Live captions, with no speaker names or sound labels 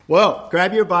Well,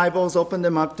 grab your Bibles, open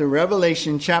them up to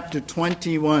Revelation chapter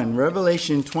 21.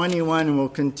 Revelation 21, and we'll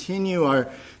continue our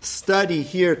study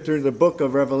here through the book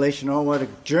of Revelation. Oh, what a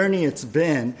journey it's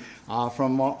been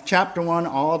from chapter 1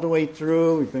 all the way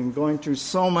through. We've been going through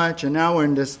so much, and now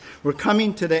we're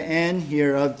coming to the end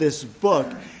here of this book.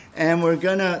 And we're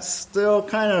going to still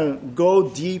kind of go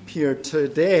deep here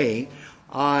today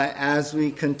as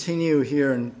we continue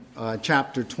here in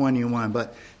chapter 21.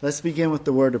 But let's begin with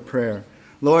the word of prayer.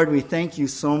 Lord, we thank you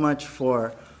so much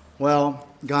for, well,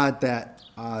 God, that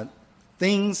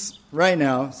things right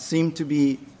now seem to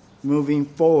be moving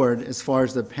forward as far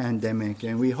as the pandemic,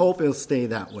 and we hope it'll stay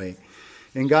that way.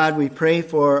 And God, we pray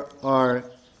for our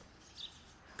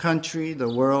country, the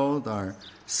world, our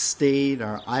state,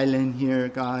 our island here,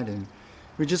 God, and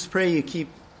we just pray you keep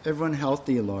everyone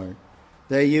healthy, Lord,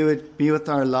 that you would be with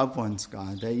our loved ones,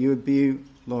 God, that you would be,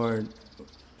 Lord,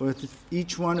 with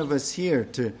each one of us here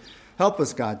to help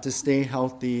us, God, to stay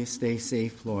healthy, stay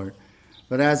safe, Lord.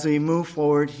 But as we move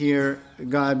forward here,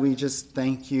 God, we just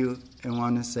thank you and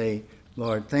want to say,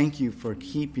 Lord, thank you for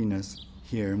keeping us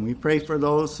here. And we pray for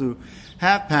those who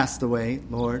have passed away,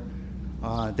 Lord.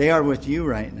 They are with you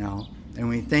right now, and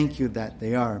we thank you that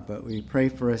they are. But we pray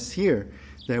for us here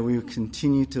that we will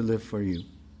continue to live for you.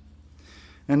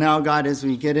 And now, God, as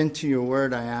we get into your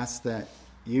word, I ask that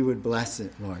you would bless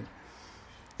it, Lord.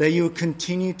 That you would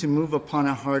continue to move upon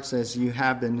our hearts as you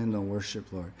have been in the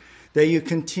worship, Lord. That you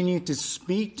continue to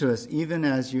speak to us even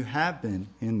as you have been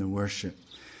in the worship.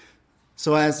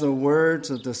 So as the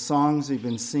words of the songs we've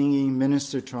been singing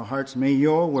minister to our hearts, may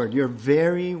your word, your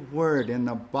very word in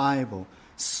the Bible,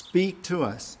 speak to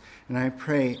us. And I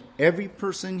pray every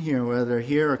person here, whether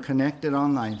here or connected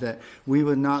online, that we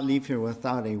would not leave here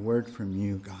without a word from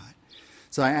you, God.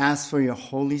 So I ask for your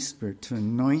Holy Spirit to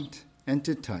anoint and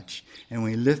to touch. And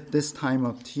we lift this time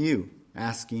up to you,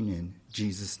 asking in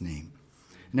Jesus' name.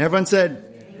 And everyone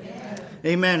said, Amen.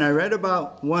 Amen. I read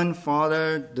about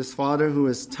this father who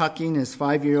was tucking his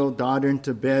 5-year-old daughter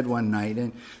into bed one night.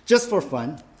 And just for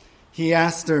fun, he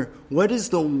asked her, what is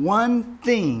the one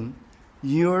thing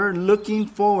you're looking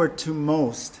forward to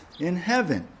most in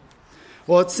heaven?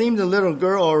 Well, it seemed the little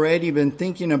girl already been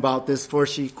thinking about this, for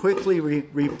she quickly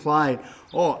replied,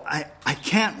 I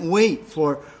can't wait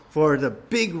for the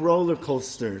big roller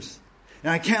coasters.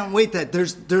 And I can't wait that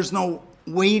there's no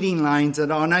waiting lines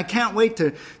at all. And I can't wait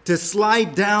to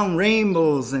slide down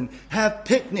rainbows and have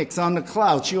picnics on the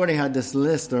clouds. She already had this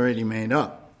list already made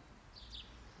up.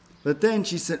 But then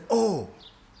she said,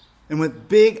 and with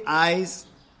big eyes,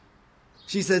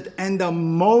 she said, and the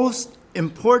most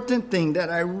important thing that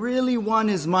I really want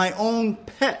is my own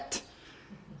pet.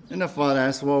 And the father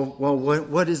asked, well,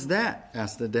 what is that?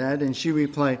 Asked the dad. And she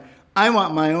replied, I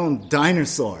want my own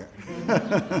dinosaur.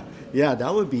 Yeah,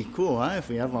 that would be cool, huh, if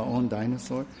we have our own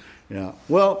dinosaur. Yeah.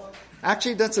 Well,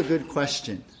 actually, that's a good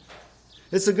question.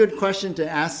 It's a good question to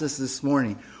ask us this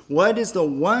morning. What is the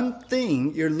one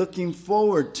thing you're looking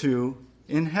forward to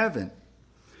in heaven?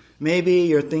 Maybe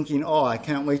you're thinking, I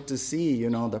can't wait to see,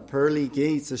 the pearly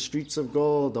gates, the streets of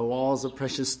gold, the walls of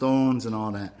precious stones and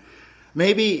all that.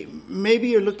 Maybe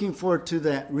you're looking forward to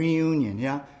that reunion,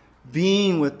 yeah?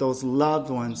 Being with those loved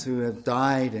ones who have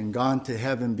died and gone to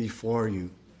heaven before you.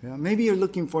 Yeah? Maybe you're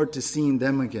looking forward to seeing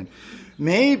them again.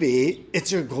 Maybe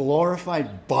it's your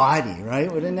glorified body,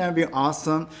 right? Wouldn't that be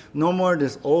awesome? No more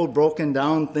this old broken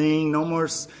down thing. No more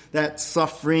that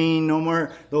suffering. No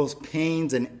more those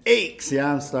pains and aches.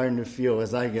 Yeah, I'm starting to feel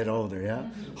as I get older, yeah?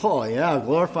 Oh, yeah,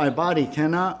 glorified body.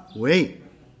 Cannot wait.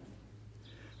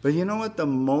 But you know what the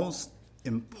most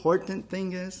important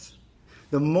thing is?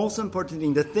 The most important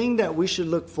thing, the thing that we should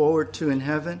look forward to in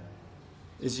heaven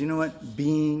is,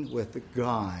 being with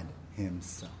God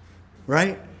himself,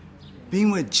 right?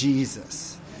 Being with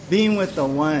Jesus, being with the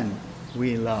one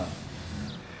we love.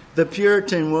 The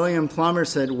Puritan William Plummer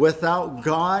said, without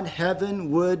God,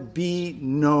 heaven would be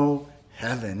no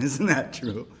heaven. Isn't that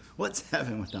true? What's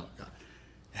heaven without God?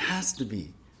 It has to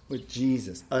be with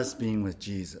Jesus, us being with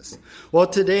Jesus. Well,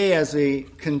 today, as we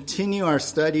continue our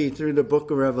study through the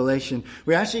book of Revelation,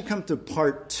 we actually come to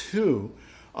part 2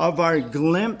 of our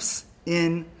glimpse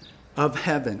of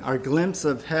heaven, our glimpse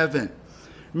of heaven.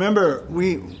 Remember,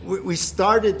 we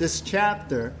started this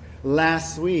chapter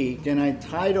last week, and I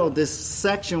titled this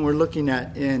section we're looking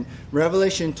at in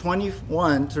Revelation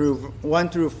 21 through 1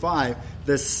 through 5,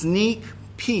 the sneak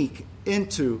peek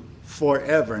into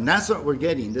forever. And that's what we're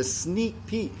getting, the sneak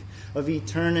peek of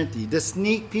eternity, the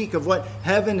sneak peek of what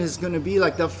heaven is going to be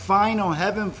like, the final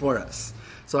heaven for us.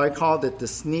 So I called it the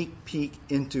sneak peek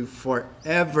into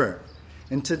forever.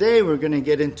 And today we're going to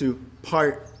get into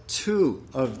part 2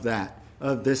 of that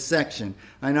of this section.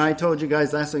 I know I told you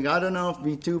guys last week, I don't know if it'll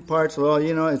be 2 parts. Well,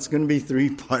 it's going to be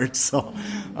 3 parts. So,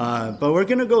 but we're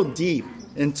going to go deep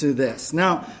into this.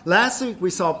 Now, last week we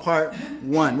saw part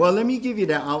 1. Well, let me give you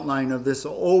the outline of this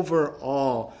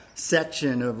overall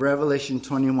section of Revelation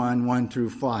 21, 1 through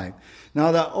 5.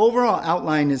 Now, the overall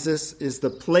outline is the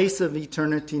place of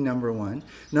eternity, number 1.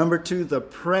 Number 2, the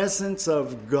presence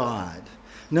of God.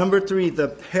 Number 3, the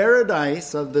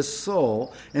paradise of the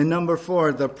soul. And number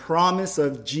 4, the promise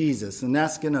of Jesus. And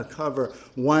that's going to cover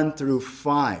 1 through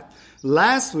 5.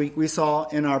 Last week, we saw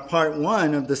in our part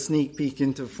 1 of the sneak peek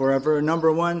into forever,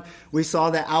 number 1, we saw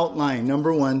the outline.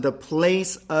 Number 1, the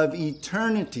place of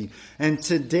eternity. And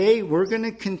today, we're going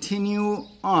to continue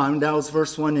on. That was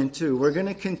verse 1 and 2. We're going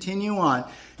to continue on.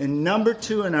 And number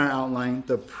 2 in our outline,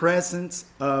 the presence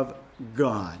of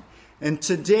God. And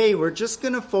today, we're just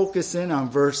going to focus in on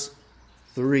verse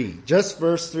 3. Just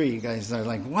verse 3. You guys are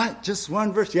like, what? Just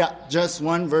one verse? Yeah, just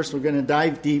one verse. We're going to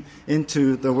dive deep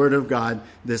into the Word of God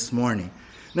this morning.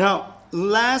 Now,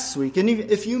 last week, and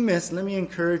if you missed, let me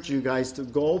encourage you guys to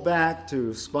go back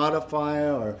to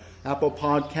Spotify or Apple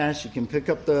Podcasts. You can pick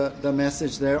up the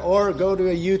message there, or go to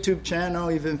a YouTube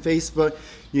channel, even Facebook.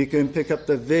 You can pick up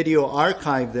the video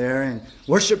archive there and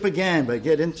worship again, but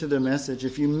get into the message.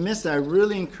 If you missed it, I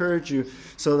really encourage you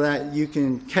so that you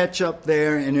can catch up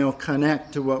there and it'll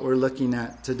connect to what we're looking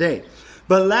at today.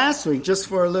 But last week, just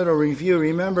for a little review,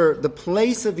 remember the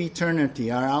place of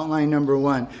eternity, our outline number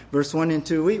 1, verse 1 and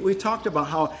 2. We talked about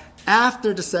how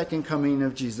after the second coming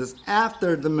of Jesus,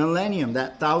 after the millennium,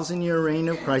 that 1,000-year reign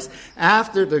of Christ,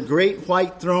 after the great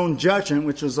white throne judgment,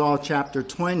 which was all chapter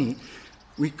 20,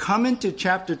 we come into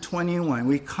chapter 21.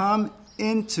 We come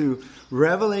into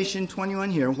Revelation 21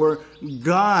 here, where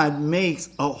God makes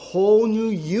a whole new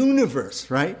universe,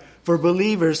 right, for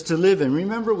believers to live in.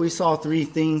 Remember, we saw 3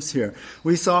 things here.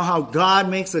 We saw how God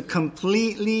makes a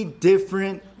completely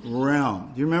different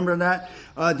realm. Do you remember that?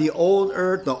 The old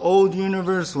earth, the old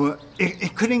universe,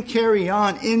 it couldn't carry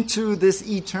on into this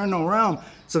eternal realm.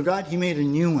 So God, He made a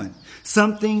new one.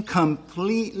 Something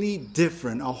completely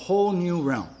different, a whole new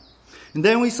realm. And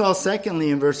then we saw, secondly,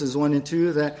 in verses 1 and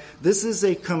 2, that this is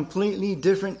a completely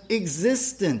different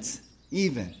existence,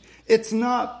 even. It's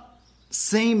not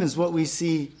same as what we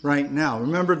see right now.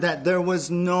 Remember that there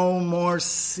was no more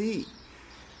sea,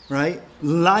 right?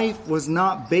 Life was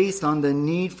not based on the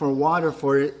need for water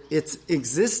for its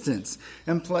existence.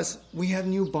 And plus, we have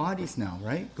new bodies now,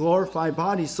 right? Glorified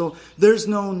bodies. So there's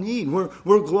no need.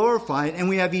 We're glorified, and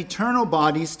we have eternal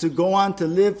bodies to go on to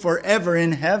live forever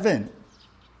in heaven.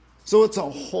 So it's a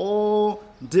whole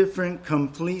different,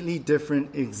 completely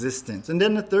different existence. And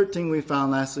then the third thing we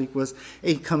found last week was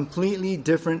a completely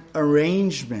different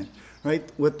arrangement, right?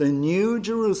 With the new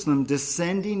Jerusalem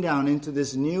descending down into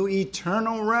this new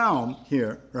eternal realm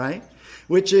here, right?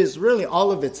 Which is really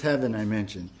all of its heaven, I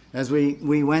mentioned. As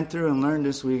we went through and learned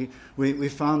this, we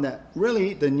found that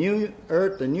really the new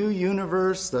earth, the new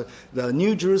universe, the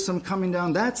new Jerusalem coming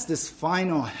down, that's this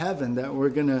final heaven that we're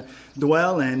going to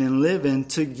dwell in and live in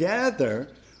together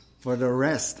for the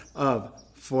rest of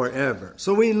forever.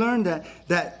 So we learned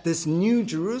that this new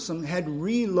Jerusalem had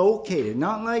relocated.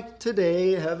 Not like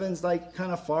today, heaven's like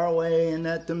kind of far away in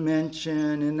that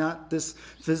dimension and not this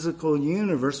physical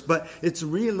universe, but it's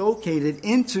relocated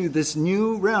into this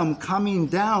new realm coming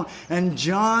down. And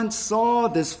John saw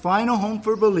this final home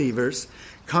for believers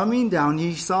coming down.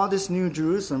 He saw this new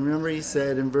Jerusalem. Remember, he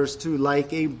said in verse 2,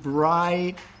 like a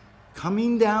bride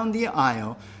coming down the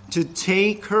aisle to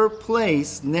take her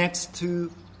place next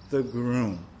to the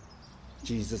groom,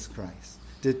 Jesus Christ,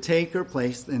 to take her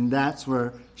place, and that's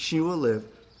where she will live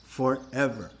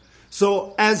forever.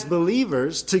 So as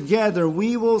believers, together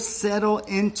we will settle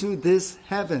into this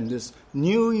heaven, this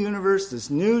new universe, this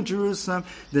new Jerusalem,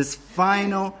 this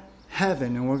final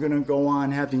heaven, and we're going to go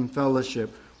on having fellowship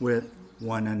with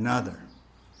one another.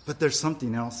 But there's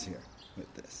something else here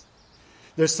with this.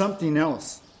 There's something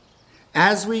else.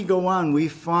 As we go on, we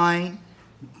find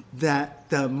that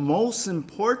the most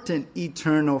important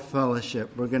eternal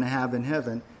fellowship we're going to have in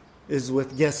heaven is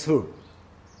with, guess who?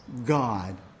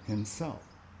 God Himself.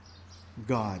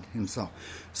 God Himself.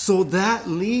 So that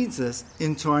leads us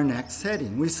into our next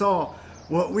heading. We saw,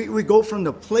 we go from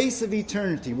the place of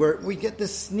eternity, where we get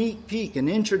this sneak peek, an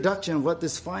introduction of what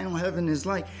this final heaven is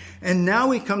like. And now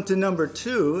we come to number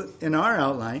 2 in our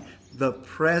outline, the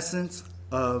presence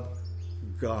of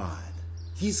God.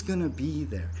 He's going to be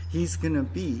there. He's going to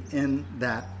be in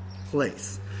that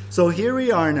place. So here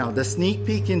we are now, the sneak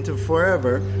peek into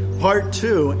forever, part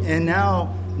 2. And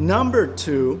now, number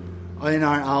 2, in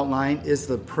our outline is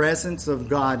the presence of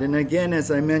God. And again,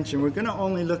 as I mentioned, we're going to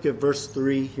only look at verse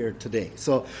 3 here today.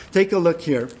 So take a look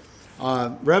here.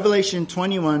 Revelation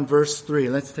 21, verse 3.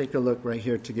 Let's take a look right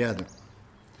here together.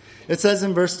 It says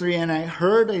in verse 3, "And I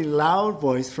heard a loud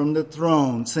voice from the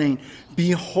throne saying,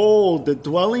 'Behold, the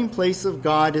dwelling place of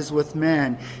God is with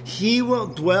man. He will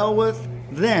dwell with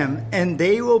them, and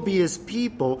they will be his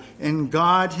people, and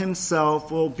God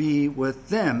himself will be with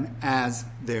them as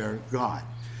their God.'"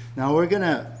 Now we're going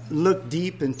to look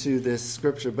deep into this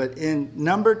scripture, but in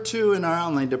number 2 in our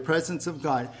outline, the presence of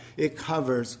God, it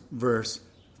covers verse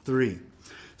 3.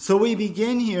 So we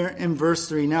begin here in verse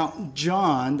 3. Now,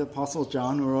 John, the Apostle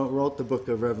John, who wrote the book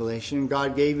of Revelation,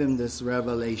 God gave him this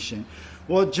revelation.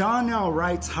 Well, John now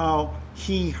writes how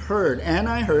he heard, and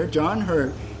John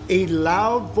heard, a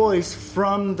loud voice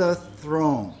from the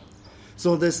throne.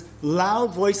 So this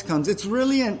loud voice comes. It's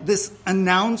really this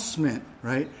announcement,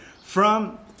 right,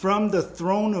 from the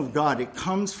throne of God. It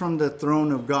comes from the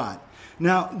throne of God.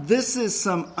 Now, this is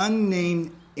some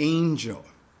unnamed angel.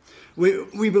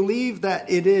 We believe that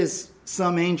it is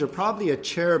some angel, probably a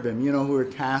cherubim, who are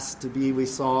tasked to be, we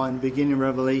saw in the beginning of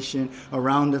Revelation,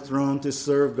 around the throne to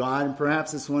serve God. And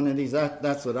perhaps it's one of these.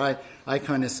 That's what I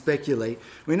kind of speculate.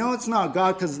 We know it's not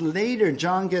God because later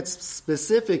John gets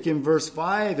specific in verse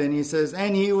 5 and he says,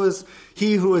 "And he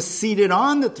who was seated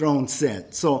on the throne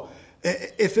said." So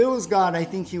if it was God, I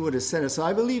think he would have said it. So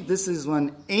I believe this is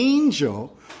one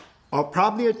angel, or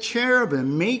probably a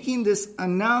cherubim, making this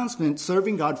announcement,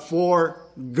 serving God for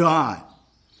God.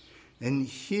 And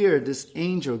here, this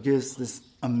angel gives this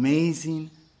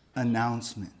amazing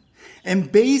announcement. And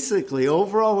basically,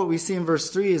 overall, what we see in verse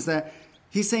 3 is that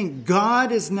he's saying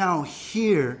God is now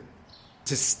here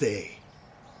to stay.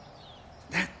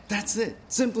 That's it.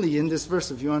 Simply in this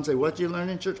verse, if you want to say, what do you learn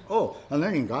in church? Oh, I'm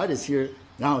learning God is here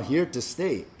to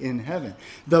stay in heaven.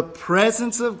 The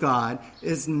presence of God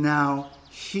is now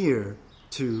here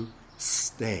to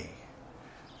stay.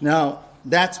 Now,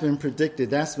 that's been predicted.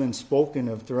 That's been spoken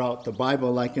of throughout the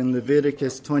Bible, like in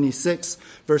Leviticus 26,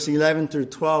 verse 11 through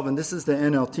 12. And this is the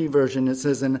NLT version. It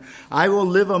says, "And I will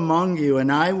live among you,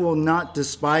 and I will not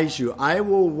despise you. I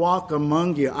will walk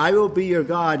among you. I will be your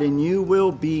God, and you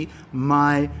will be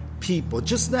my people."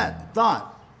 Just that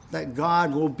thought that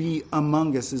God will be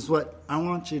among us is what I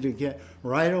want you to get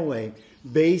right away,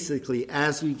 basically,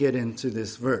 as we get into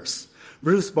this verse.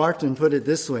 Bruce Barton put it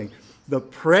this way: "The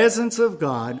presence of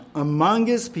God among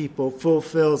his people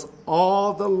fulfills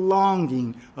all the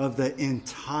longing of the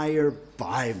entire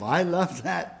Bible." I love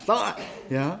that thought.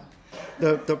 Yeah,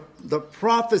 the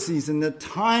prophecies and the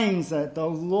times that the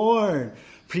Lord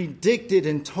predicted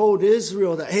and told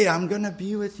Israel that, hey, I'm going to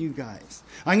be with you guys.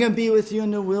 I'm going to be with you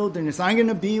in the wilderness. I'm going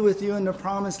to be with you in the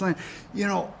promised land.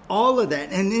 All of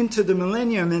that, and into the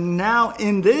millennium, and now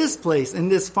in this place, in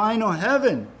this final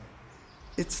heaven.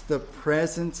 It's the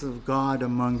presence of God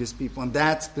among his people. And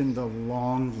that's been the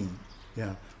longing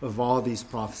of all these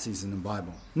prophecies in the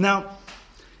Bible. Now,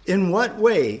 in what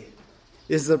way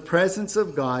is the presence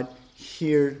of God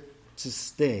here to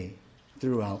stay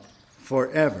throughout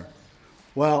forever?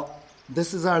 Well,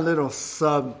 this is our little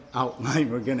sub-outline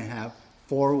we're going to have.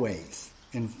 4 ways.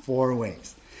 In 4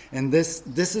 ways. And this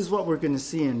is what we're going to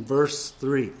see in verse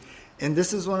 3. And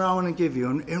this is what I want to give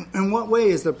you. In what way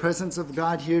is the presence of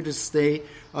God here to stay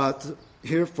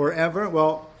here forever?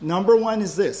 Well, number 1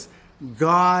 is this.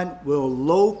 God will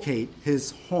locate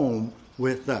his home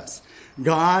with us.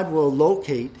 God will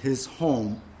locate his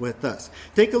home with us.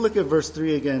 Take a look at verse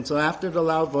 3 again. So after the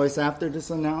loud voice, after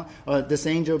this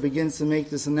angel begins to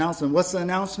make this announcement. What's the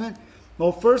announcement?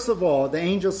 Well, first of all, the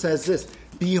angel says this.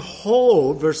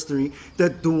 "Behold," verse 3, "the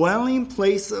dwelling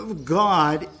place of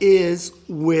God is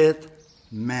with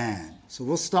man." So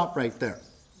we'll stop right there.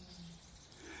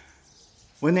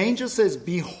 When the angel says,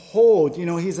 "Behold,"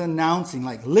 he's announcing,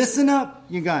 like, listen up,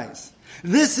 you guys.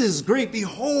 This is great.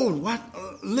 Behold,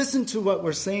 listen to what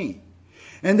we're saying.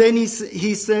 And then he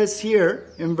says here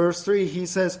in verse 3, he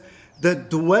says, "the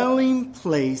dwelling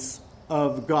place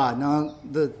of God." Now,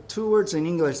 the 2 words in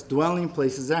English, dwelling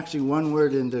place, is actually 1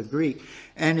 word in the Greek,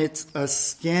 and it's a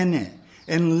skene.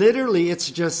 And literally, it's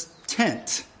just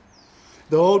tent.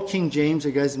 The old King James,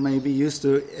 you guys may be used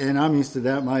to, and I'm used to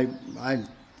that. I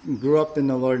grew up in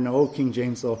the Lord in the old King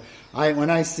James, so when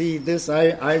I see this,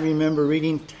 I remember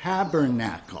reading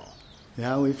tabernacle.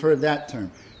 Yeah, we've heard that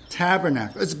term.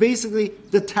 Tabernacle. It's basically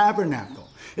the tabernacle.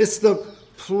 It's the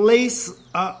place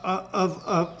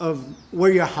of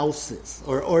where your house is,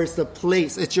 or it's the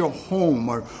place, it's your home,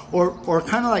 or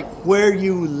kind of like where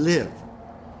you live.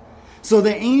 So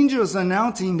the angel is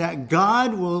announcing that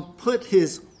God will put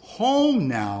his home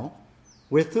now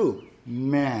with who?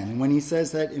 man. And when he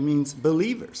says that, it means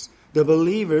believers. The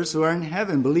believers who are in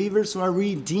heaven, believers who are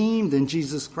redeemed in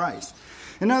Jesus Christ.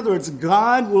 In other words,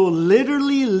 God will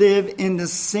literally live in the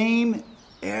same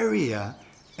area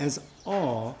as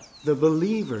all the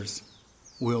believers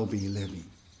will be living.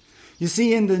 You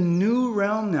see, in the new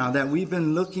realm now that we've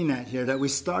been looking at here, that we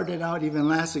started out even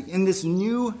last week, in this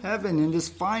new heaven, in this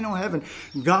final heaven,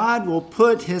 God will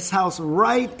put his house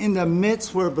right in the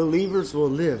midst where believers will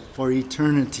live for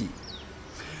eternity.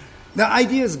 The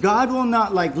idea is God will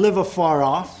not live afar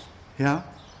off, yeah?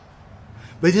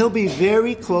 But he'll be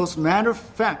very close. Matter of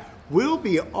fact, we'll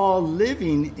be all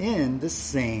living in the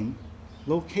same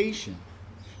location.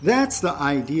 That's the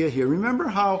idea here. Remember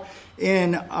how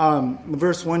in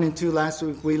verse 1 and 2 last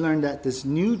week we learned that this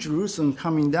new Jerusalem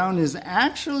coming down is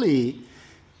actually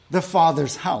the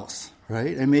Father's house,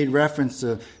 right? I made reference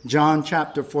to John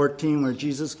chapter 14 where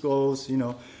Jesus goes,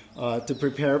 to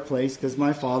prepare a place because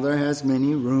my Father has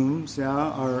many rooms,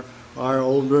 our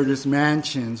old word is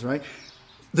mansions, right?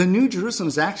 The New Jerusalem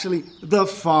is actually the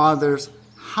Father's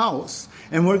house.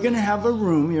 And we're going to have a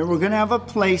room here. We're going to have a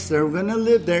place there. We're going to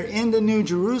live there in the New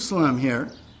Jerusalem here.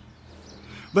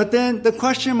 But then the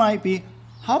question might be,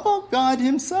 how about God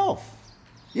himself?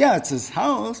 Yeah, it's his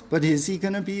house, but is he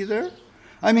going to be there?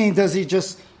 I mean, does he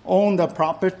just own the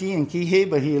property in Kihei,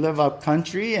 but he live up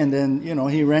country and then,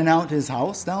 he rent out his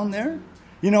house down there?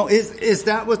 Is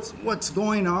that what's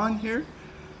going on here?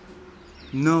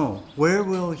 No. Where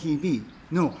will he be?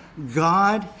 No.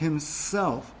 God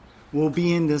himself will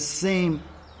be in the same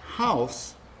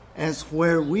house as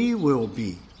where we will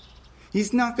be.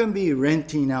 He's not going to be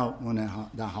renting out one of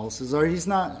the houses, or he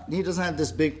doesn't have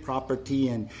this big property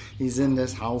and he's in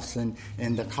this house and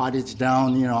the cottage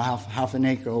down, half an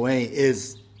acre away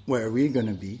is where we're going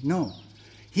to be. No.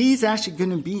 He's actually going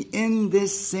to be in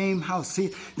this same house.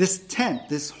 See, this tent,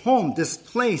 this home, this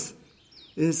place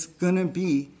is going to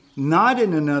be not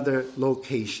in another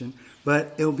location,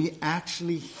 but it'll be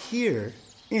actually here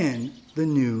in the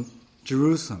New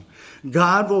Jerusalem.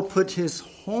 God will put his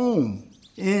home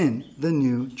in the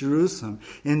New Jerusalem,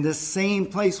 in the same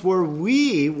place where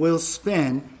we will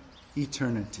spend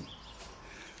eternity.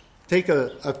 Take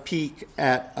a peek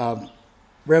at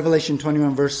Revelation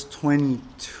 21, verse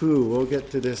 22. We'll get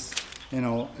to this, in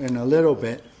a little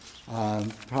bit,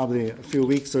 probably a few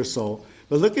weeks or so.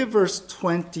 But look at verse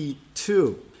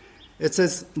 22. It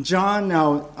says, John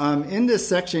now, in this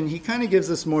section, he kind of gives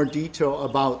us more detail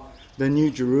about the New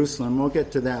Jerusalem. We'll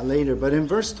get to that later. But in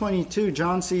verse 22,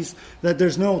 John sees that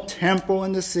there's no temple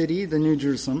in the city, the New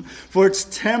Jerusalem, for its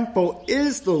temple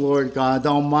is the Lord God, the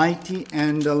Almighty,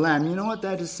 and the Lamb. You know what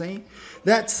that is saying?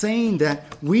 That's saying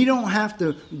that we don't have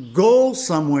to go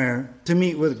somewhere to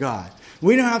meet with God.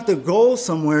 We don't have to go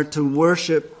somewhere to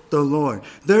worship the Lord.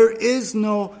 There is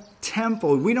no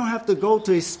temple. We don't have to go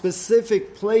to a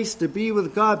specific place to be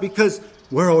with God because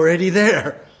we're already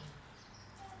there.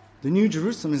 The New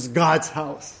Jerusalem is God's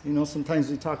house. Sometimes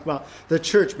we talk about the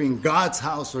church being God's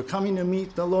house. We're coming to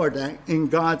meet the Lord in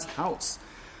God's house.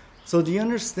 So do you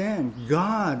understand?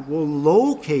 God will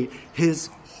locate his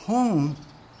home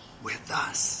with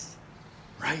us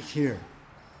right here.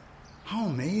 How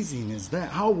amazing is that?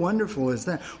 How wonderful is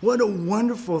that? What a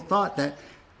wonderful thought that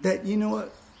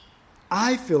what?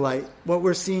 I feel like what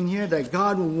we're seeing here, that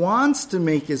God wants to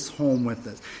make his home with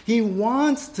us. He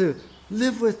wants to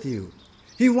live with you.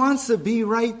 He wants to be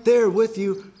right there with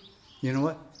you. You know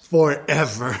what?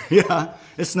 Forever. Yeah.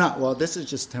 It's not, this is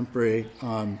just temporary.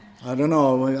 I don't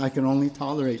know. I can only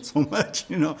tolerate so much,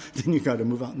 Then you got to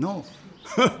move out. No.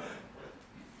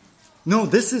 No,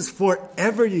 this is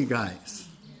forever, you guys.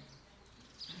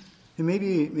 And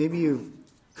maybe you've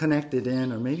connected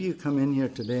in, or maybe you come in here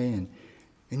today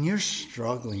and you're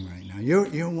struggling right now.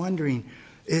 You're wondering,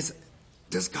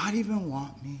 does God even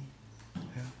want me?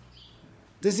 Yeah.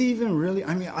 Does he even really?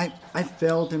 I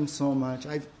failed him so much.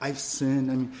 I've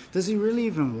sinned. Does he really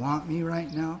even want me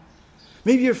right now?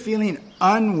 Maybe you're feeling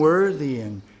unworthy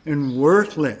and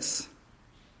worthless.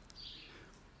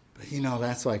 But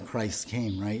that's why Christ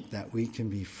came, right? That we can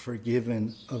be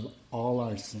forgiven of all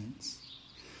our sins.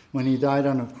 When he died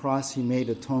on a cross, he made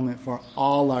atonement for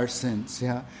all our sins.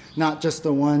 Yeah, not just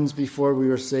the ones before we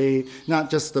were saved, not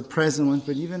just the present ones,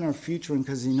 but even our future ones,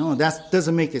 because that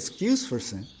doesn't make excuse for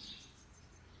sin.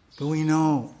 But we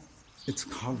know it's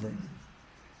covered.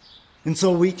 And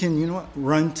so we can,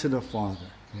 run to the Father.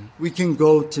 Yeah? We can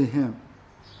go to him.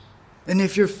 And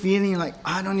if you're feeling like,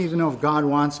 I don't even know if God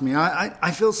wants me,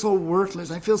 I feel so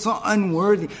worthless, I feel so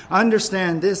unworthy,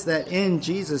 understand this, that in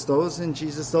Jesus, those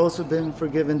who've been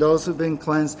forgiven, those who've been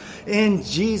cleansed, in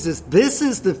Jesus, this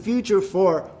is the future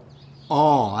for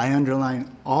all, I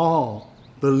underline all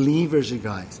believers, you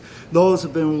guys. Those who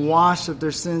have been washed of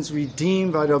their sins,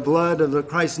 redeemed by the blood of the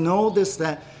Christ. Know this,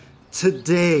 that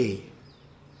today,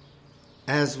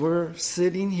 as we're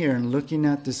sitting here and looking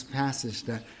at this passage,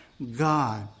 that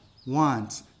God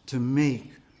wants to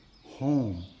make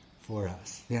home for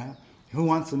us. Yeah? Who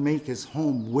wants to make his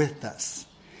home with us.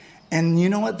 And you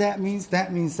know what that means?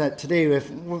 That means that today, if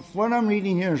what I'm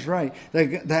reading here is right,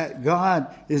 that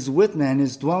God is with man,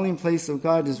 his dwelling place of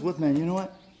God is with man, you know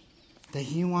what? That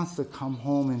he wants to come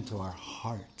home into our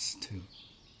hearts too.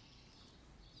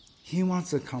 He wants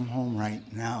to come home right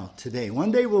now, today.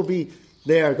 One day we'll be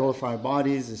there, glorified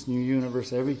bodies, this new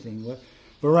universe, everything.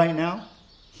 But right now,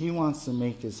 he wants to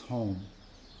make his home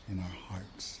in our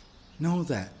hearts. Know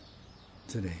that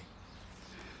today.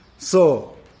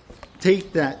 So,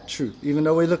 take that truth. Even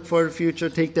though we look for the future,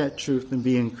 take that truth and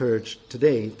be encouraged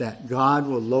today that God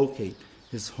will locate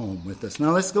his home with us. Now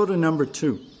let's go to number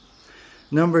 2.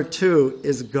 Number 2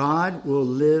 is God will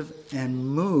live and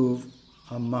move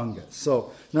among us.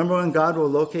 So, number 1, God will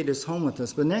locate his home with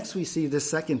us. But next we see the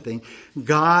second thing.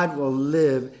 God will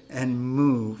live and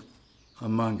move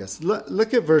among us.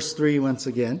 Look at verse 3 once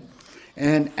again.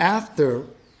 And after,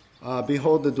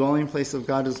 behold, the dwelling place of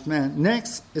God is man.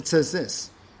 Next, it says this.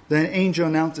 Then an angel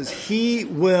announces, he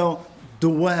will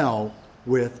dwell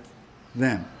with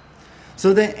them.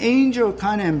 So the angel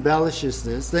kind of embellishes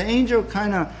this. The angel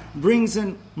kind of brings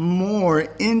in more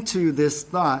into this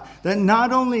thought that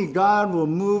not only God will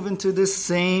move into this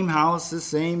same house, the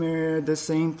same area, the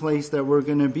same place that we're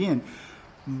going to be in,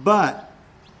 but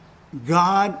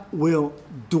God will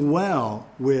dwell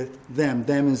with them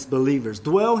as believers.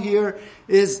 Dwell here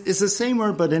is the same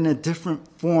word, but in a different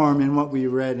form in what we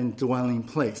read in dwelling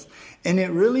place. And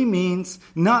it really means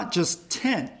not just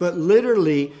tent, but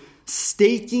literally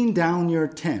staking down your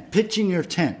tent, pitching your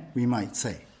tent, we might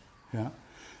say. Yeah.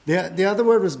 The other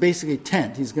word was basically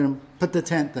tent. He's going to put the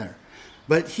tent there.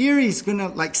 But here he's going to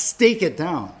like stake it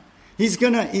down. He's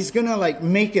going to like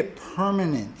make it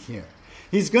permanent here.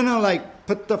 He's going to like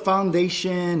put the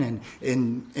foundation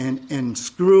and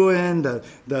screw in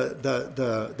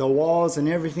the walls and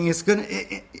everything. It's going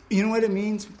to, you know what it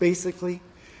means basically?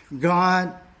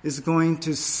 God is going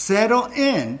to settle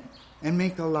in and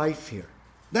make a life here.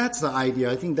 That's the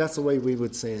idea. I think that's the way we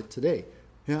would say it today.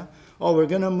 Yeah. Oh, we're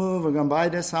going to move. We're going to buy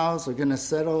this house. We're going to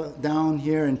settle down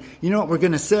here. And you know what? We're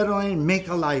going to settle in and make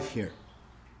a life here.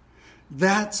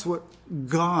 That's what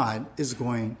God is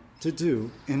going to do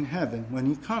in heaven when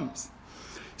he comes.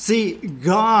 See,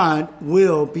 God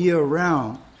will be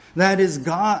around. That is,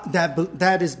 God.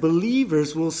 That is,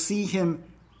 believers will see him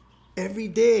every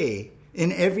day,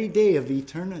 in every day of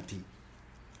eternity.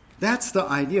 That's the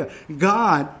idea.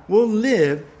 God will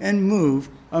live and move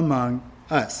among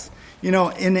us. You know,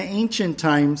 in the ancient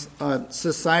times,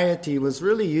 society was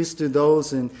really used to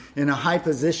those in a high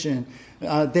position.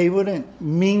 They wouldn't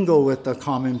mingle with the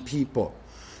common people.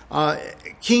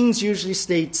 Kings usually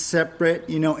stayed separate,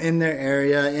 you know, in their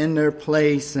area, in their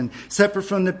place, and separate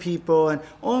from the people. And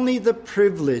only the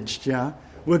privileged,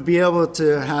 would be able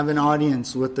to have an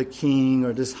audience with the king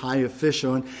or this high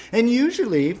official. And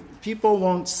usually people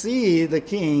won't see the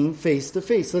king face to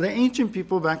face. So the ancient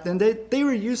people back then, they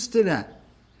were used to that.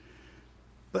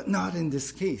 But not in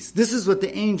this case. This is what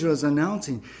the angel is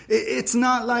announcing. It's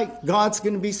not like God's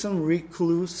going to be some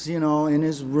recluse, you know, in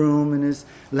his room, in his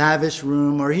lavish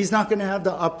room, or he's not going to have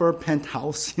the upper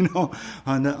penthouse, you know,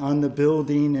 on the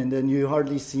building, and then you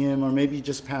hardly see him, or maybe you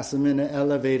just pass him in an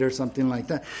elevator or something like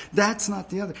that. That's not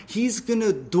the other. He's going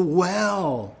to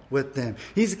dwell with them.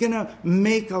 He's going to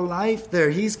make a life there.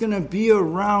 He's going to be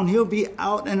around. He'll be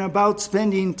out and about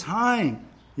spending time.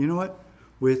 You know what?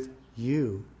 With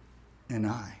you and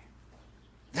I.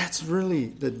 That's really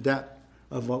the depth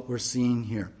of what we're seeing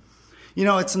here. You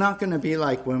know, it's not going to be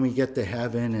like when we get to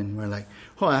heaven and we're like,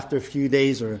 after a few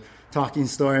days we're talking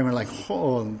story and we're like,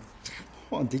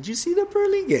 did you see the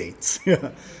pearly gates?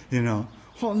 You know,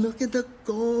 look at the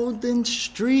golden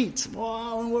streets.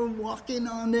 Wow, we're walking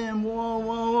on them.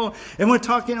 Whoa. And we're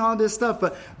talking all this stuff.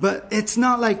 But it's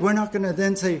not like we're not going to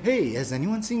then say, hey, has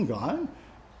anyone seen God?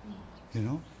 You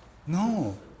know,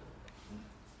 no.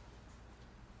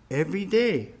 Every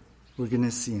day we're going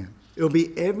to see him. It'll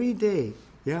be every day,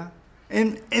 yeah?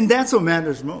 And that's what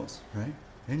matters most, right?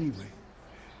 Anyway,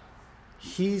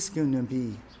 he's going to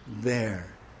be there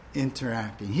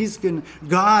interacting.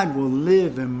 God will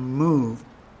live and move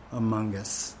among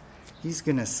us. He's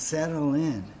going to settle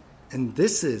in. And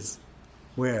this is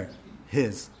where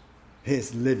his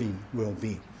living will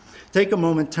be. Take a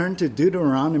moment, turn to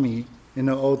Deuteronomy in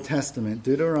the Old Testament,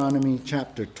 Deuteronomy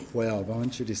chapter 12. I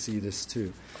want you to see this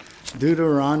too.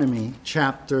 Deuteronomy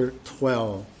chapter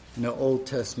 12. in the Old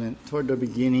Testament, toward the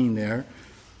beginning there.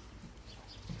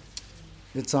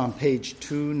 It's on page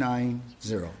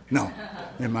 290. No,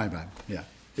 in my Bible, yeah.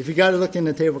 If you got to look in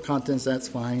the table of contents, that's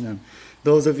fine.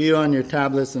 Those of you on your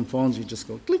tablets and phones, you just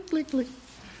go click, click, click.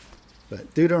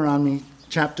 But Deuteronomy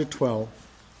chapter 12,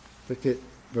 look at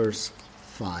verse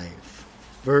 5.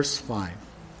 Verse 5.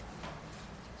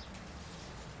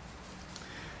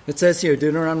 It says here,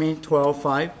 Deuteronomy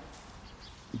 12:5,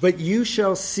 but you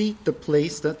shall seek the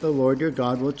place that the Lord your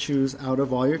God will choose out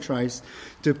of all your tribes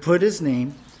to put his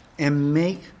name and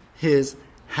make his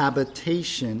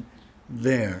habitation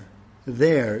there.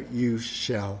 There you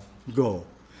shall go.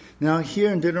 Now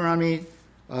here in Deuteronomy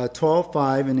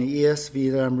 12:5 in the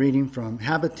ESV that I'm reading from,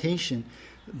 habitation,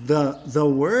 the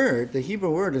Hebrew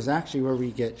word is actually where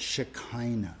we get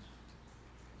Shekinah.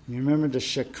 You remember the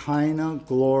Shekinah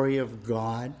glory of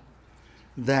God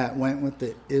that went with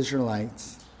the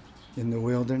Israelites in the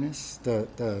wilderness,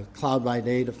 the cloud by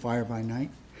day, the fire by night.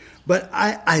 But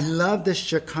I love this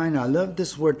Shekinah. I love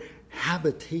this word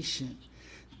habitation.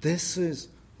 This is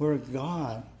where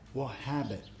God will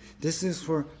habit. This is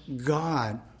where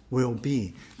God will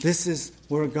be. This is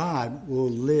where God will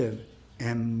live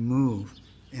and move.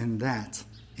 And that's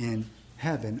in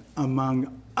heaven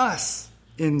among us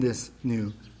in this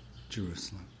new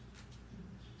Jerusalem.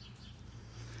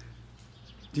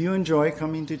 Do you enjoy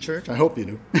coming to church? I hope you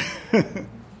do.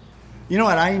 You know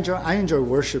what I enjoy? I enjoy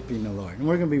worshiping the Lord. And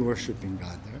we're going to be worshiping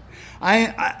God there.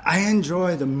 I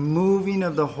enjoy the moving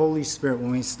of the Holy Spirit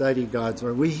when we study God's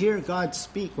Word. We hear God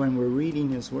speak when we're reading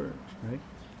His Word, right?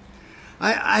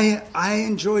 I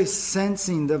enjoy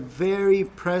sensing the very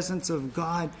presence of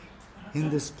God in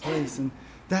this place. And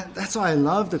that's why I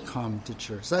love to come to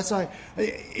church. That's why,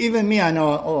 even me, I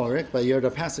know, oh, Rick, but you're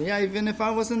the pastor. Yeah, even if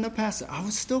I wasn't the pastor, I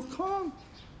would still come.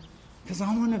 Because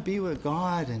I want to be with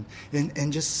God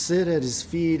and just sit at His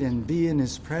feet and be in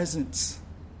His presence.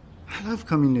 I love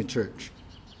coming to church.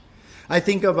 I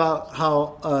think about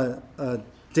how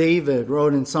David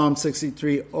wrote in Psalm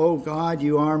 63, "Oh God,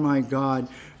 you are my God.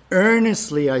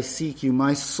 Earnestly I seek you.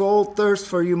 My soul thirsts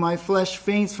for you. My flesh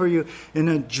faints for you in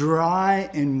a dry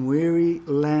and weary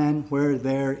land where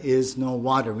there is no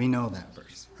water." We know that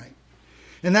verse, right?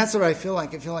 And that's what I feel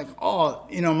like. I feel like,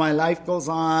 my life goes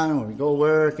on, or we go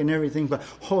work and everything, but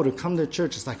to come to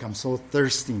church, it's like I'm so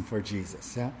thirsting for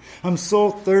Jesus. Yeah, I'm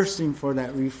so thirsting for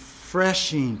that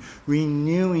refreshing,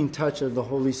 renewing touch of the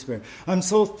Holy Spirit. I'm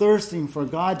so thirsting for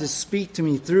God to speak to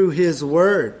me through His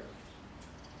Word.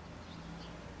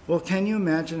 Well, can you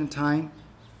imagine a time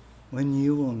when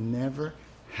you will never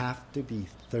have to be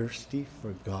thirsty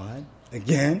for God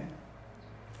again?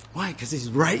 Why? Because He's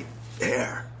right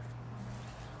there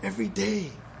every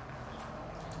day.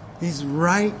 He's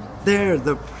right there,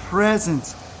 the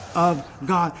presence of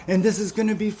God. And this is going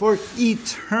to be for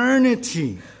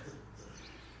eternity.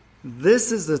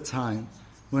 This is the time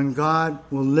when God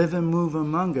will live and move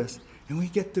among us, and we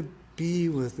get to be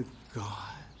with God.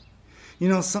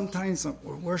 Sometimes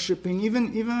we're worshiping,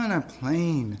 even when I'm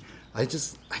playing, I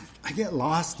get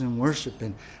lost in worship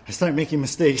and I start making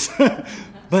mistakes.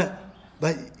 but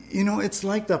it's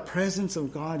like the presence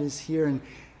of God is here,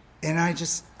 and I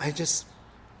just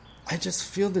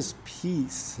feel this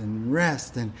peace and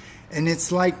rest, and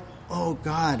it's like, oh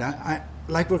God, I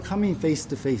like we're coming face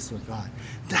to face with God.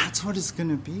 That's what it's going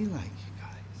to be like, you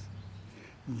guys.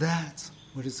 That's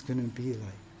what it's going to be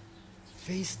like.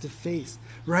 Face to face,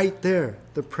 right there,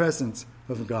 the presence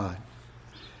of God.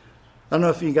 I don't know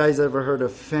if you guys ever heard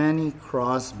of Fanny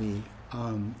Crosby.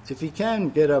 If you can,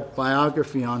 get a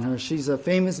biography on her. She's a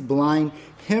famous blind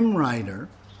hymn writer.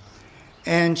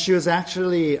 And she was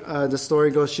actually, the story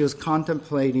goes, she was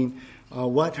contemplating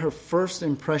what her first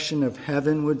impression of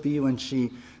heaven would be when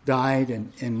she died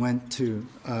and went to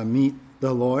meet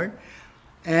the Lord.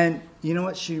 And you know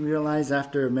what she realized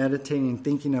after meditating and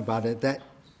thinking about it? That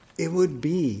it would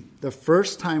be the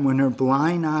first time when her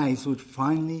blind eyes would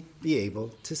finally be able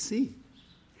to see.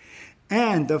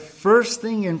 And the first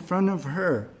thing in front of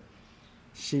her,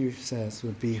 she says,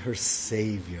 would be her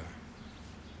Savior,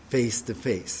 face to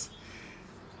face.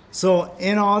 So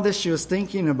in all this she was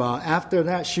thinking about, after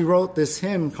that she wrote this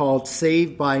hymn called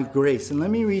Saved by Grace. And let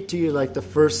me read to you like the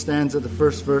first stanza, the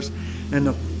first verse, and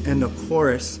the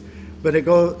chorus.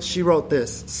 But she wrote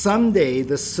this: "Someday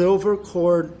the silver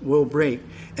cord will break,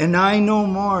 and I no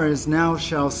more as now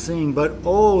shall sing. But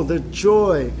oh, the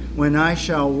joy when I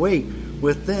shall wake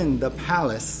within the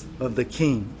palace of the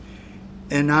King.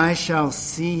 And I shall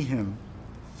see Him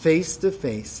face to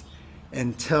face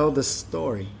and tell the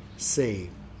story, saved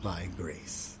by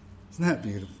grace." Isn't that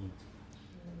beautiful?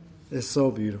 It's so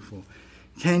beautiful.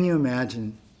 Can you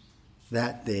imagine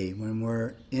that day when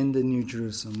we're in the New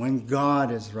Jerusalem, when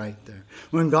God is right there,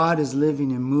 when God is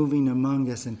living and moving among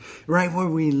us and right where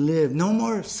we live. No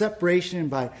more separation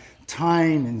by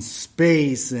time and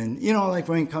space. And, like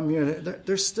when you come here,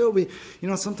 there's still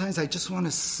sometimes I just want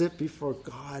to sit before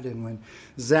God. And when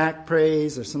Zach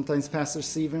prays or sometimes Pastor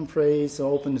Stephen prays to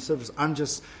open the service, I'm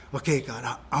just, okay,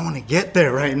 God, I want to get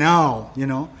there right now,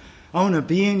 I want to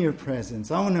be in your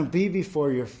presence. I want to be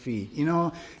before your feet,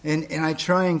 and I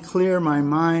try and clear my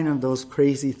mind of those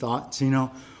crazy thoughts,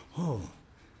 oh,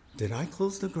 did I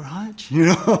close the garage?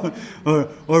 Or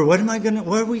what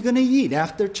are we going to eat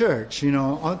after church?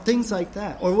 Things like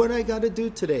that. Or what I got to do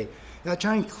today. I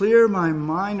try and clear my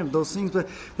mind of those things,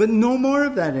 but no more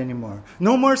of that anymore.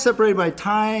 No more separated by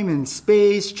time and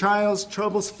space, trials,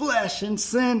 troubles, flesh, and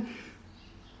sin.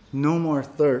 No more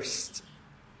thirst.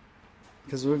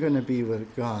 Because we're going to be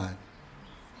with God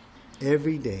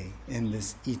every day in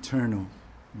this eternal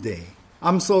day.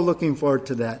 I'm so looking forward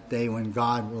to that day when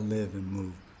God will live and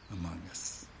move among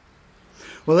us.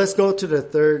 Well, let's go to the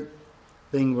third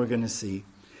thing we're going to see.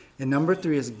 And number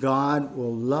 3 is God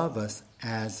will love us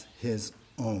as his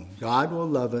own. God will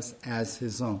love us as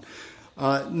his own.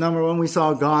 Number 1, we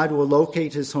saw God will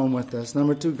locate his home with us.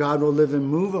 Number 2, God will live and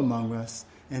move among us.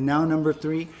 And now number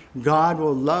 3, God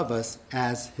will love us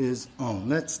as his own.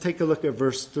 Let's take a look at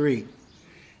verse 3.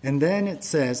 And then it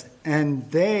says, and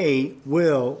they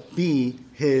will be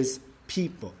his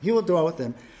people. He will dwell with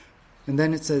them. And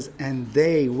then it says, and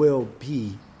they will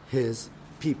be his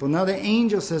people. Now the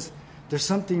angel says, there's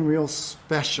something real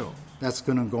special that's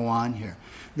going to go on here.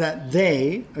 That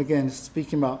they, again,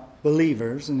 speaking about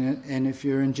believers, and if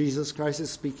you're in Jesus Christ, it's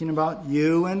speaking about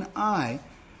you and I,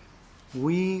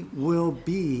 we will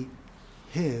be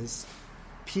his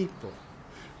people.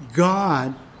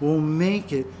 God will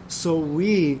make it so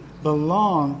we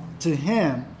belong to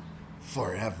him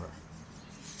forever.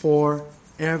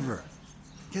 Forever.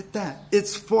 Get that?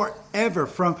 It's forever.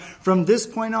 From this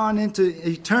point on into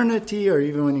eternity, or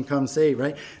even when you come saved,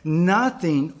 right?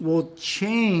 Nothing will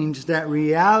change that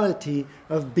reality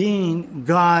of being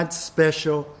God's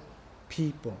special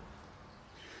people.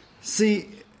 See,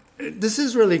 this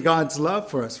is really God's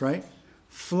love for us, right?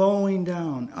 Flowing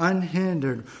down,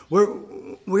 unhindered.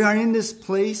 We are in this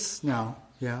place now,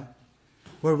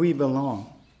 where we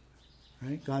belong,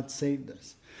 right? God saved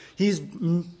us. He's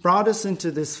brought us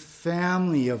into this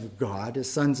family of God, as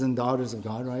sons and daughters of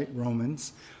God, right?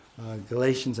 Romans,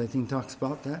 Galatians, I think, talks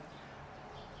about that.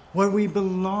 Where we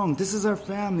belong. This is our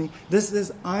family. This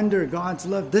is under God's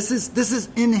love. This is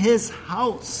in his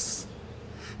house.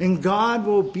 And God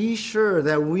will be sure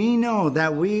that we know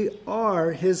that we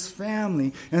are his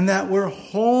family and that we're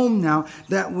home now,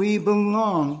 that we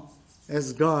belong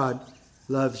as God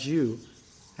loves you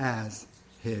as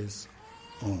his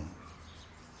own.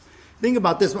 Think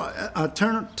about this.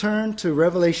 Turn to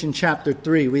Revelation chapter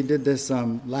 3. We did this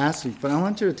last week, but I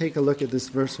want you to take a look at this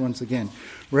verse once again.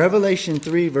 Revelation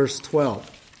 3, verse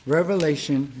 12.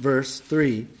 Revelation verse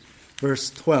 3,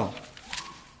 verse 12.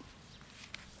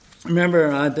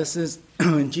 Remember, this is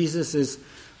when Jesus is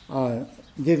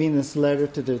giving this letter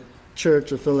to the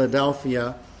church of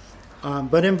Philadelphia.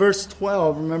 But in verse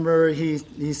 12, remember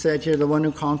he said here, the one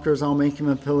who conquers, I'll make him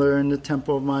a pillar in the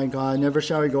temple of my God. Never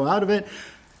shall he go out of it.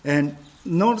 And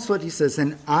notice what he says,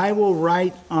 and I will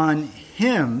write on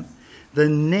him the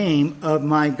name of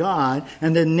my God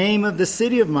and the name of the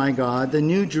city of my God, the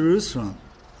New Jerusalem.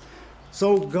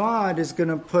 So God is going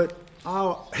to put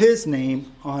his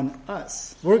name on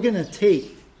us. We're going to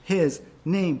take his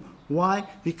name. Why?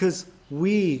 Because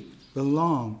we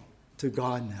belong to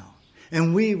God now.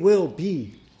 And we will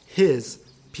be his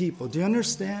people. Do you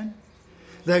understand?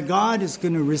 That God is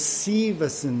going to receive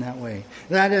us in that way.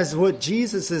 That is what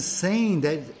Jesus is saying,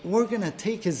 that we're going to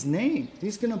take his name.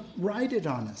 He's going to write it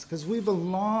on us because we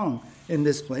belong in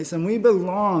this place and we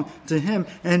belong to him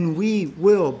and we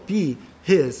will be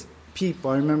his people.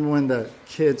 I remember when the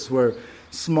kids were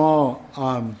small,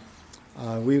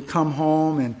 we would come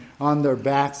home and on their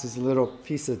backs is a little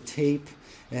piece of tape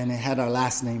and it had our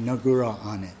last name, Nagura,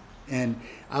 on it. And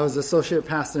I was associate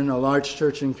pastor in a large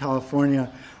church in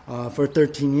California for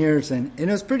 13 years, and it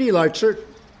was a pretty large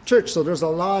church, so there's a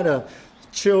lot of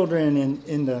children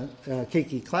in the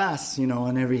Keiki class,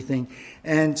 and everything.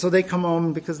 And so they come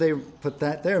home because they put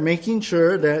that there, making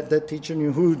sure that the teacher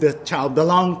knew who the child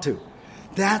belonged to.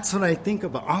 That's what I think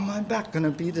about. On my back going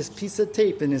to be this piece of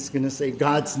tape, and it's going to say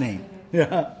God's name.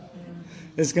 Yeah.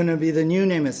 It's going to be the new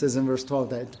name, it says in verse 12,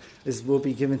 that will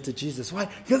be given to Jesus. Why?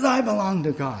 Because I belong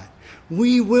to God.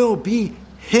 We will be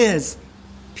his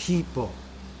people.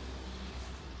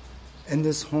 And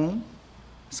this home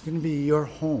is going to be your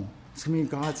home It's going to be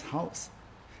God's house.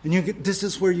 And this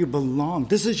is where you belong.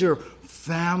 This is your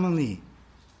family.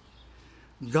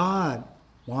 God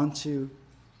wants you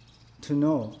to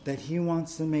know that He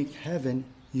wants to make heaven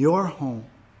your home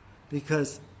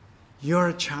because you're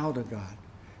a child of God.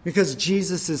 Because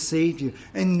Jesus has saved you.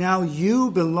 And now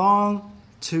you belong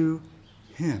to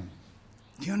Him.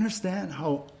 Do you understand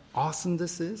how awesome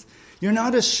this is? You're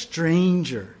not a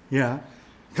stranger,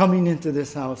 coming into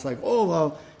this house like, oh,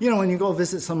 well, when you go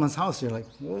visit someone's house, you're like,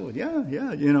 oh,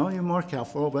 yeah, you're more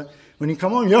careful. But when you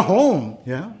come home, you're home,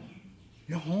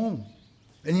 You're home.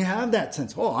 And you have that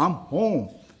sense, oh, I'm home,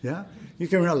 You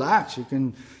can relax. You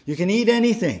can eat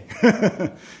anything.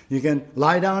 You can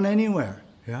lie down anywhere,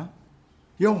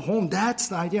 You're home. That's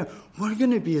the idea. We're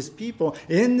going to be His people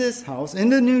in this house, in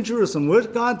the New Jerusalem,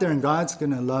 with God there, and God's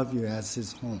going to love you as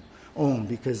His own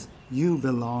because you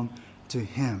belong to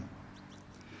Him.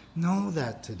 Know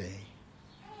that today,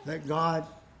 that God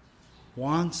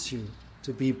wants you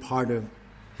to be part of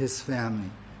His family.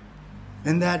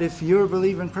 And that if you're a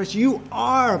believer in Christ, you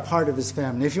are a part of His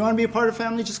family. If you want to be a part of the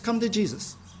family, just come to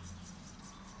Jesus.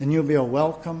 And you'll be a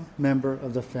welcome member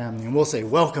of the family. And we'll say,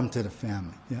 welcome to the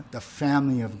family. The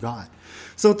family of God.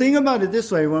 So think about it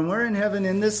this way. When we're in heaven,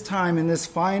 in this time, in this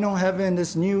final heaven,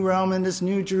 this new realm, in this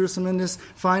new Jerusalem, in this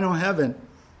final heaven,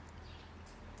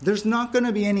 there's not going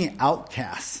to be any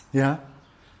outcasts.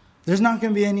 There's not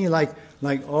going to be any like,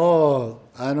 oh,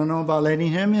 I don't know about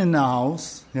letting him in the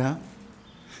house.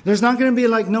 There's not going to be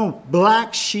no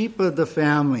black sheep of the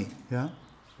family.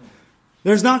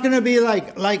 There's not going to be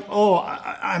like, oh,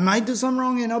 I might do something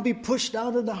wrong and I'll be pushed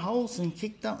out of the house and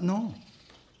kicked out. No.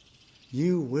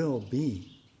 You will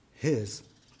be His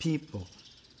people.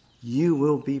 You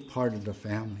will be part of the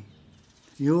family.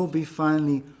 You will be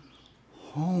finally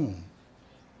home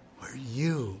where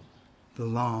you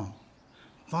belong.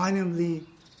 Finally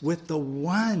with the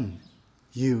one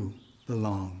you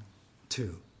belong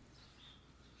to.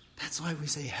 That's why we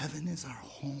say heaven is our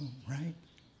home, right?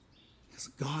 Because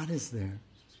God is there.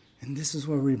 And this is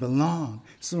where we belong.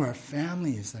 This is where our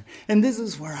family is there. And this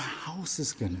is where our house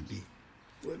is going to be.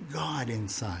 With God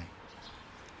inside.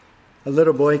 A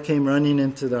little boy came running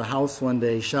into the house one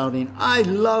day shouting, I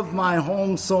love my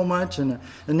home so much. And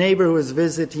a neighbor who was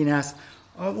visiting asked,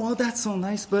 oh, well, that's so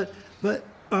nice, but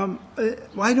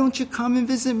why don't you come and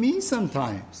visit me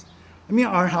sometimes? I mean,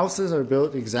 our houses are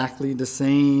built exactly the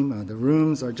same. The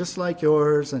rooms are just like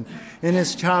yours. And in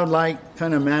his childlike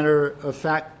kind of matter of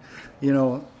fact,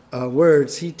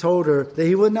 words, he told her that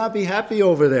he would not be happy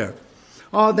over there.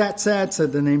 Oh, that's sad,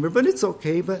 said the neighbor, but it's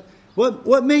okay. But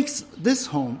what makes this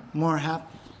home more a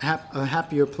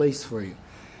happier place for you?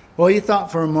 Well, he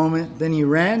thought for a moment. Then he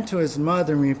ran to his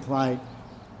mother and replied,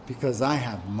 because I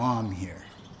have Mom here.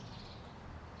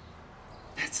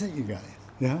 That's it, you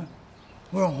guys.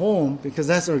 We're home because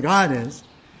that's where God is.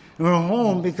 And we're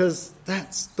home because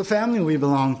that's the family we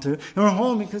belong to. And we're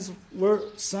home because we're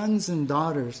sons and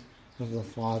daughters of the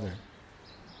Father.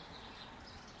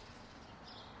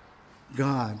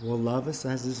 God will love us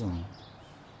as His own.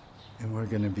 And we're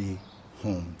going to be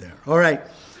home there. All right.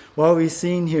 Well, we've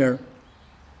seen here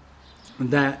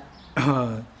that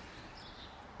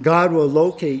God will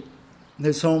locate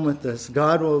His home with us.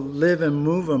 God will live and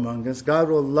move among us. God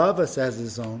will love us as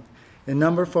His own. And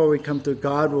number 4, we come to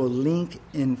God will link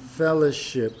in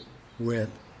fellowship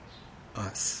with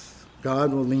us.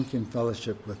 God will link in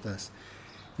fellowship with us.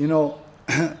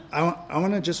 I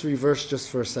want to just reverse just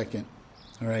for a second.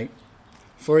 All right?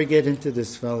 Before we get into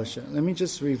this fellowship, let me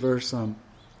just reverse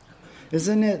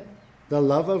Isn't it the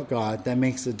love of God that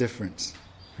makes a difference?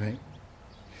 Right?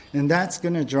 And that's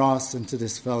going to draw us into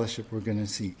this fellowship we're going to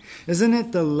see. Isn't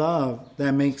it the love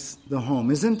that makes the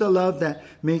home? Isn't the love that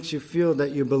makes you feel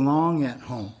that you belong at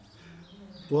home?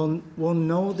 We'll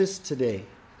know this today.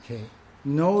 Okay?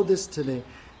 Know this today.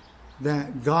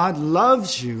 That God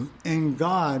loves you and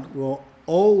God will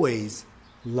always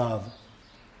love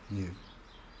you.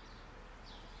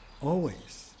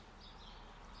 Always.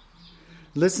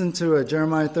 Listen to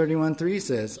Jeremiah 31:3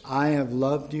 says, I have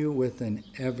loved you with an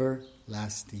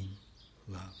everlasting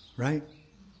love. Right?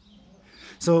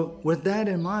 So with that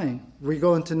in mind, we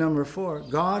go into number 4.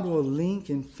 God will link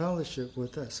in fellowship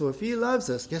with us. So if He loves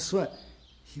us, guess what?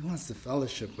 He wants to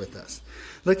fellowship with us.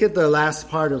 Look at the last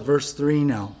part of verse 3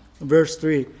 now. Verse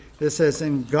 3, it says,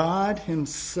 and God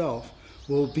Himself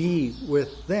will be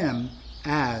with them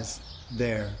as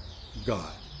their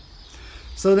God.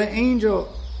 So the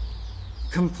angel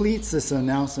completes this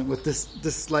announcement with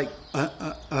this like,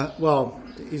 well,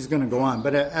 he's going to go on,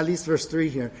 but at least verse 3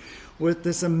 here, with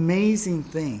this amazing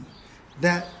thing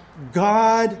that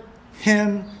God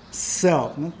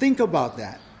Himself, now think about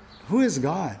that. Who is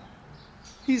God?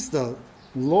 He's the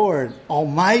Lord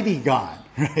Almighty God,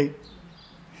 right?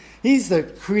 He's the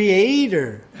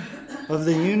creator of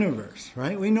the universe,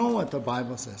 right? We know what the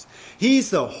Bible says. He's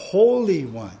the Holy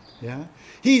One, yeah?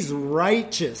 He's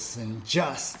righteous and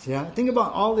just, yeah? Think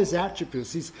about all his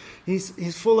attributes.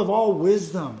 He's full of all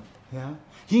wisdom, yeah?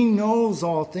 He knows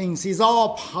all things. He's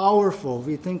all powerful. If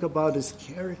we think about his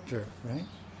character, right?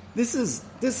 This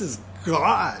is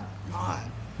God,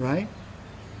 right?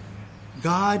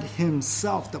 God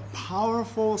himself, the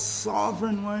powerful,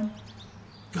 sovereign one,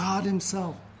 God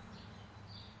himself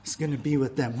is going to be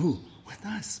with them. Who? With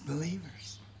us,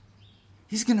 believers.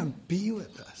 He's going to be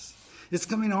with us. It's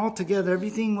coming all together.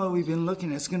 Everything what we've been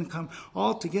looking at is going to come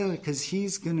all together because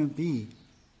he's going to be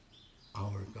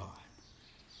our God.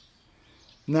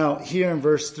 Now, here in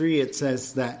verse 3, it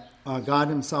says that God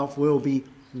himself will be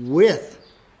with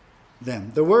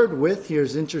them. The word with here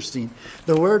is interesting.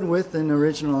 The word with in the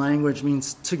original language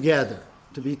means together,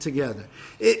 to be together.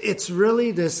 It's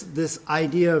really this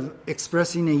idea of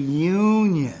expressing a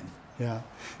union. Yeah,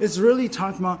 it's really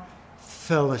talking about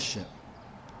fellowship,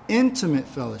 intimate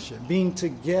fellowship, being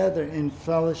together in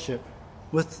fellowship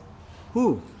with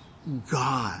who?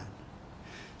 God.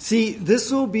 See,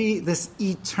 this will be this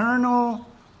eternal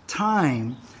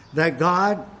time that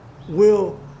God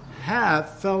will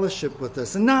have fellowship with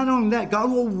us. And not only that, God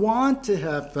will want to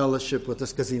have fellowship with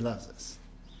us because he loves us.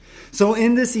 So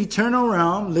in this eternal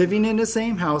realm, living in the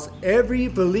same house, every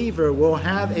believer will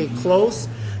have a close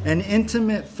and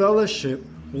intimate fellowship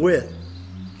with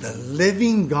the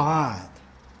living God.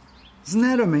 Isn't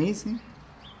that amazing?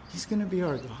 He's going to be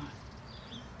our God.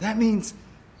 That means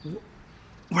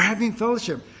we're having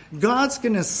fellowship. God's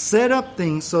going to set up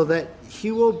things so that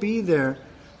he will be there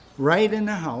right in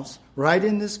the house, right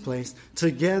in this place,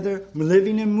 together,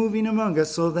 living and moving among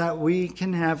us so that we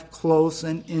can have close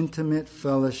and intimate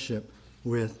fellowship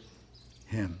with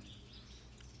him.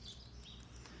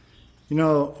 You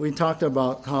know, we talked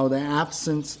about how the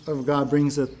absence of God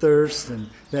brings a thirst and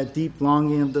that deep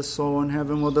longing of the soul in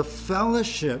heaven. Well, the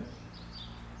fellowship,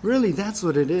 really that's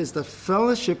what it is. The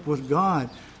fellowship with God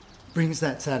brings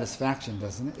that satisfaction,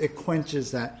 doesn't it? It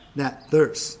quenches that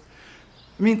thirst.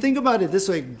 I mean, think about it this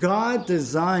way. God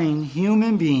designed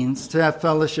human beings to have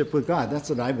fellowship with God. That's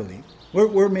what I believe.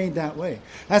 We're made that way.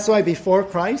 That's why before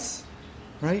Christ,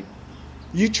 right,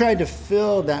 you tried to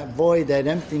fill that void, that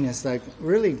emptiness, like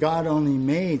really God only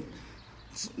made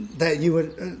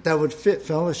that would fit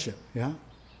fellowship, yeah?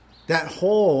 That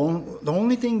hole, the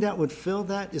only thing that would fill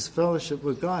that is fellowship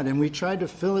with God. And we tried to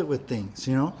fill it with things,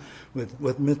 you know,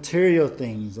 with material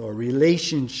things or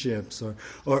relationships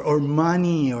or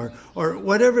money or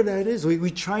whatever that is.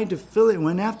 We tried to fill it,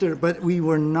 went after it, but we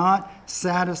were not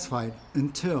satisfied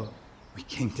until we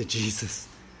came to Jesus.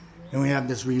 And we have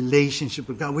this relationship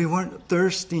with God. We weren't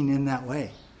thirsting in that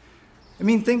way. I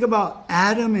mean, think about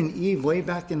Adam and Eve way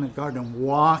back in the garden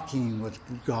walking with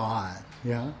God,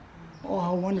 yeah? Oh,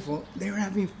 how wonderful. They were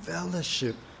having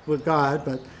fellowship with God,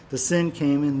 but the sin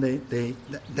came and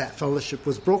that fellowship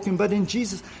was broken. But in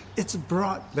Jesus, it's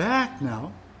brought back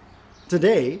now,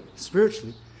 today,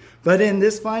 spiritually. But in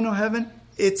this final heaven,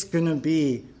 it's going to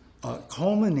be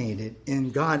culminated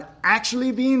in God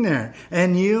actually being there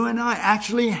and you and I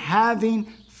actually having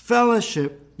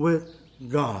fellowship with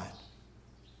God.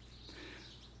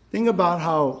 Think about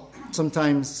how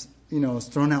sometimes, you know, it's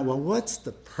thrown out, well, what's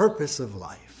the purpose of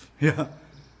life? Yeah,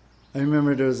 I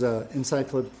remember there was a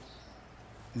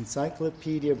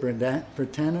Encyclopedia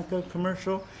Britannica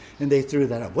commercial, and they threw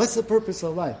that up. What's the purpose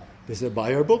of life? They said,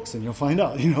 buy our books and you'll find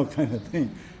out, you know, kind of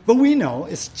thing. But we know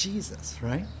it's Jesus,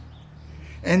 right?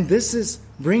 And this is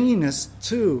bringing us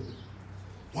to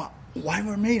why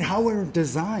we're made, how we're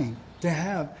designed to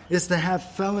have, is to have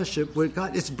fellowship with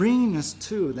God. It's bringing us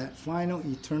to that final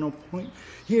eternal point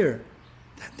here.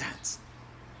 That's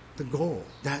the goal.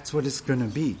 That's what it's going to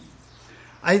be.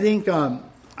 I think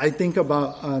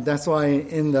about, that's why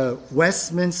in the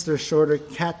Westminster Shorter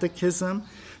Catechism,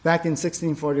 back in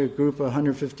 1640, a group of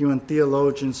 151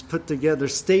 theologians put together a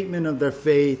statement of their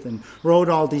faith and wrote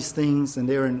all these things, and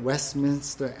they were in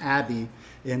Westminster Abbey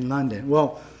in London.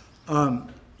 Well,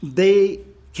 they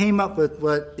came up with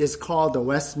what is called the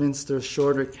Westminster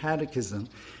Shorter Catechism,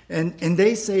 and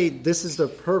they say this is the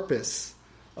purpose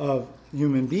of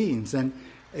human beings. And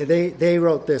they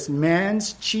wrote this: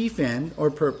 man's chief end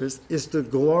or purpose is to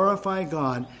glorify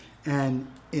God and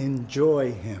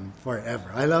enjoy him forever.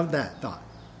 I love that thought.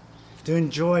 To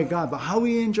enjoy God. But how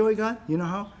we enjoy God? You know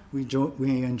how? We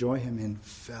enjoy him in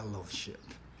fellowship.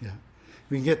 Yeah.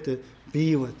 We get to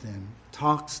be with him,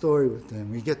 talk story with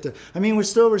him. We get to, we're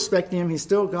still respecting him. He's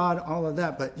still God, all of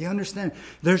that. But you understand,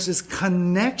 there's this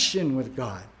connection with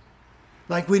God.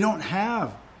 like we don't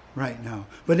have right now.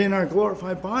 But in our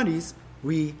glorified bodies,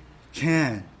 we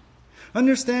can.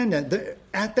 Understand that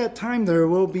at that time there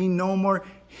will be no more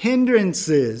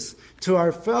hindrances to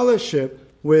our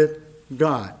fellowship with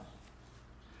God.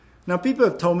 Now, people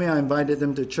have told me, I invited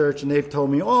them to church, and they've told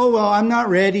me, oh, well, I'm not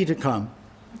ready to come.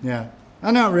 Yeah,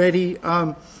 I'm not ready.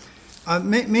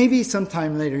 Maybe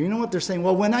sometime later. You know what they're saying?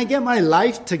 Well, when I get my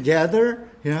life together,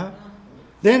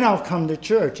 then I'll come to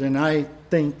church. And I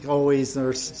think always,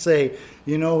 or say,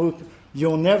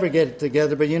 you'll never get it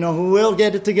together, but you know who will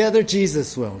get it together?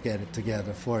 Jesus will get it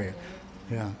together for you.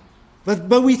 Yeah.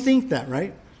 But we think that,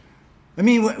 right? I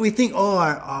mean, we think,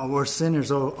 we're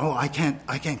sinners. I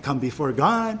can't come before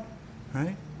God,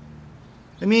 right?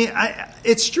 I mean,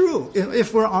 it's true.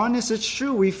 If we're honest, it's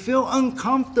true. We feel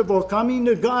uncomfortable coming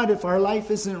to God if our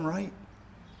life isn't right.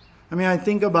 I mean, I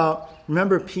think about,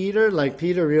 remember Peter? Like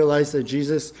Peter realized that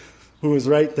Jesus, who was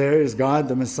right there, is God,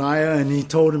 the Messiah, and he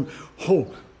told him,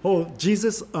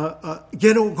 Jesus,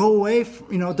 go away,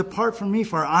 depart from me,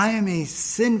 for I am a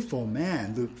sinful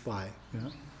man, Luke 5.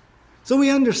 So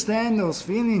we understand those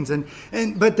feelings,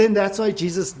 but then that's why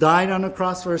Jesus died on the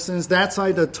cross for our sins. That's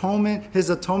why His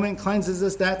atonement cleanses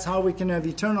us. That's how we can have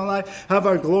eternal life, have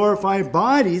our glorified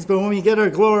bodies. But when we get our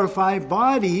glorified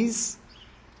bodies,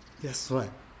 guess what?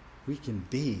 We can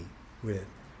be with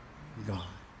God.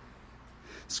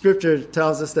 Scripture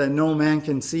tells us that no man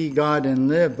can see God and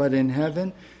live, but in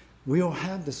heaven we will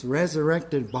have this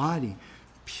resurrected body,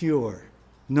 pure,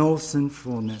 no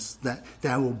sinfulness, that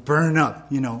will burn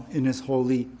up, in His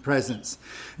holy presence.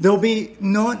 There'll be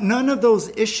none of those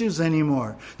issues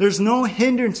anymore. There's no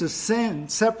hindrance of sin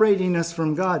separating us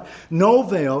from God. No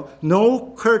veil,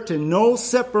 no curtain, no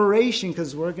separation,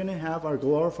 because we're going to have our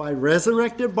glorified,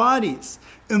 resurrected bodies,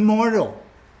 immortal.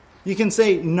 You can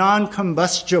say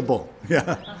non-combustible.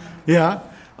 Yeah.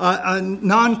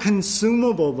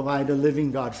 Non-consumable by the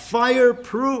living God.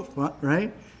 Fireproof,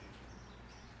 right?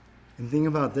 And think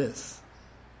about this.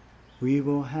 We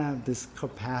will have this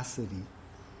capacity.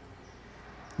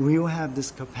 We will have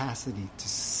this capacity to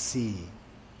see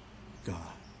God.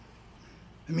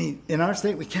 I mean, in our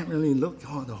state, we can't really look, the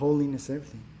holiness,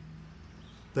 everything.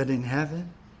 But in heaven,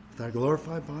 with our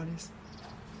glorified bodies,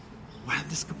 we'll have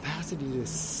this capacity to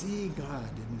see God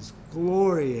in His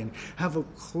glory and have a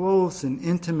close and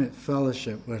intimate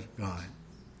fellowship with God.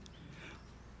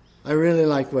 I really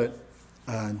like what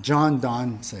John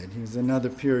Donne said. He was another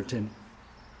Puritan.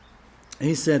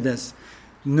 He said this: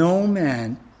 no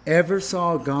man ever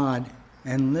saw God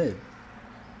and lived,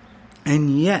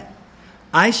 and yet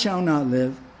I shall not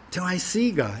live till I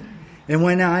see God. And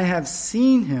when I have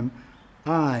seen Him,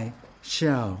 I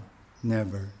shall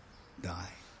never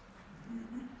die.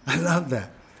 I love that.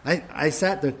 I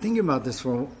sat there thinking about this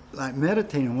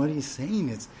meditating on what he's saying.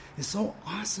 It's so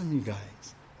awesome, you guys.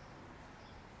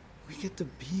 We get to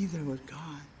be there with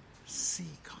God, see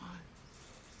God.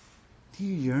 Do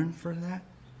you yearn for that?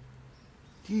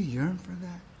 Do you yearn for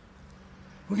that?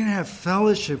 We're going to have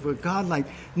fellowship with God like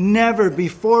never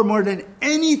before, more than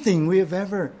anything we have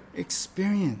ever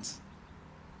experienced.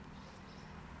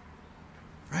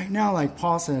 Right now, like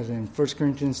Paul said in 1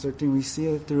 Corinthians 13, we see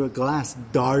it through a glass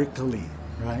darkly,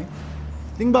 right?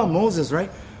 Think about Moses,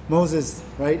 right? Moses,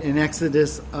 right, in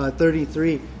Exodus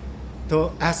 33,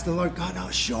 to ask the Lord,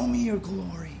 God, show me your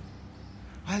glory.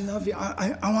 I love you.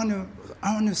 I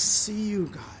want to see you,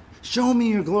 God. Show me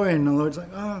your glory. And the Lord's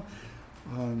like, I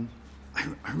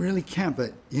really can't,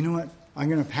 but you know what? I'm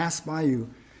going to pass by you.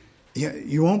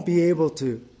 You won't be able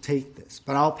to take this,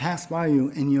 but I'll pass by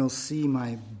you and you'll see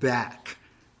my back.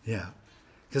 Yeah.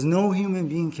 Because no human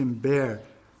being can bear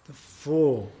the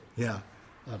full,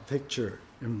 picture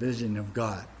and vision of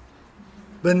God.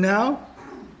 But now,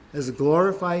 as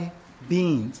glorified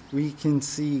beings, we can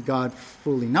see God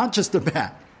fully. Not just the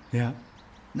back. Yeah.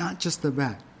 Not just the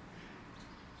back.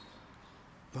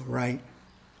 But right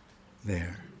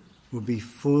there. We'll be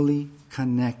fully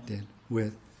connected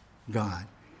with God.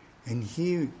 And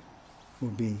He will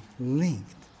be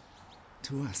linked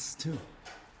to us too.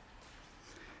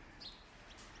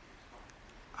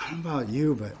 I don't know about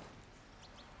you, but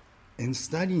in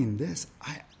studying this,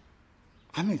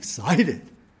 I'm excited.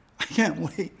 I can't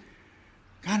wait.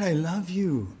 God, I love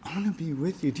you. I want to be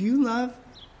with you. Do you love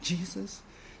Jesus?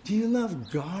 Do you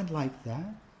love God like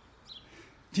that?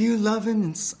 Do you love Him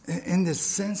in this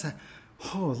sense that,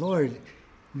 oh, Lord,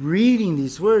 reading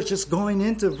these words, just going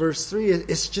into verse 3,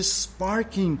 it's just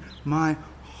sparking my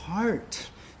heart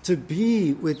to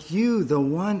be with you, the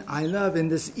one I love, in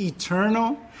this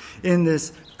eternal, in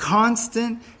this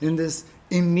constant, in this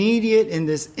immediate, in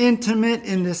this intimate,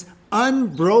 in this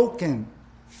unbroken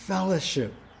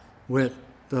fellowship with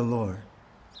the Lord.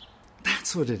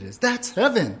 That's what it is. That's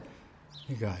heaven,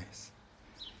 you guys.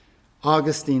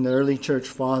 Augustine, the early church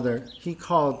father, he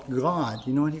called God,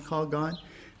 you know what he called God?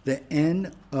 The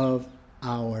end of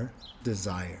our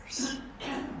desires.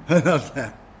 I love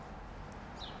that.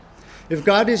 If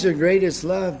God is your greatest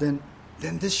love, then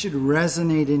this should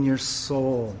resonate in your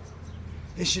soul.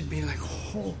 It should be like,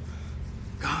 oh,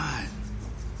 God.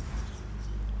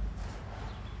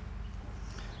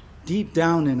 Deep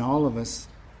down in all of us,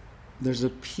 there's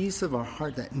a piece of our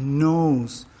heart that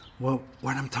knows what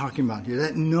I'm talking about here.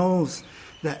 That knows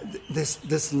that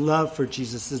this love for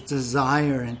Jesus, this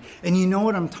desire. And you know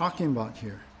what I'm talking about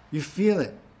here. You feel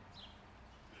it.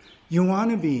 You want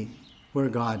to be where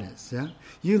God is. Yeah?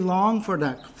 You long for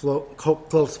that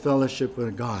close fellowship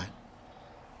with God.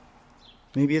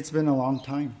 Maybe it's been a long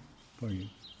time for you.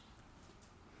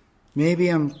 Maybe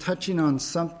I'm touching on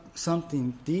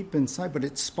something deep inside, but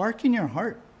it's sparking your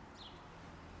heart.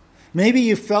 Maybe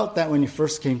you felt that when you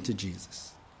first came to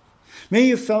Jesus. Maybe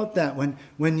you felt that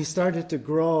when you started to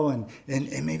grow and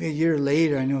maybe a year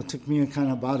later. I know it took me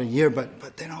kind of about a year,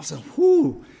 but then also,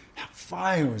 that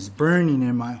fire was burning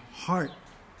in my heart.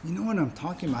 You know what I'm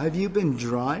talking about? Have you been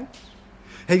dry?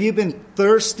 Have you been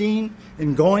thirsting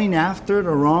and going after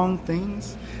the wrong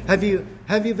things? Have you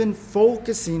been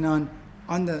focusing on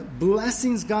the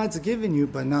blessings God's given you,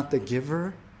 but not the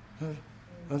giver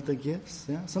of the gifts?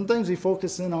 Yeah. Sometimes we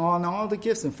focus in on all the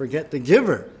gifts and forget the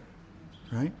giver,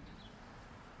 right?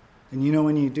 And you know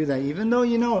when you do that, even though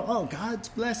you know, oh, God's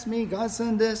blessed me, God's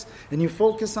done this, and you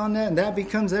focus on that, and that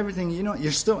becomes everything, you know,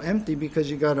 you're still empty because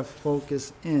you got to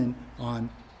focus in on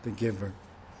the giver.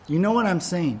 You know what I'm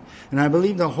saying? And I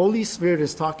believe the Holy Spirit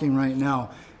is talking right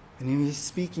now, and He's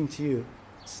speaking to you.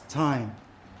 It's time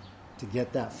to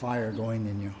get that fire going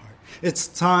in your heart. It's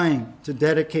time to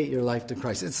dedicate your life to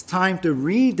Christ. It's time to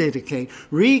rededicate,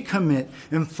 recommit,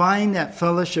 and find that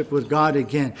fellowship with God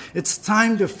again. It's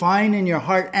time to find in your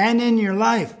heart and in your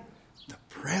life the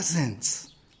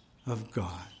presence of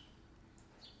God.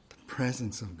 The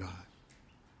presence of God.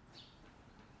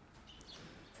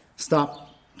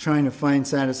 Stop trying to find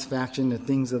satisfaction in the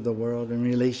things of the world and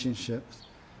relationships.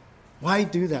 Why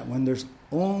do that when there's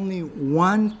only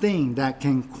one thing that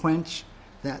can quench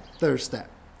that thirst, that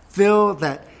fill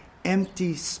that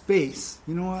empty space?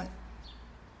 You know what?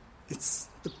 It's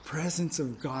the presence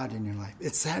of God in your life.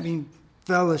 It's having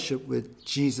fellowship with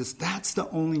Jesus. That's the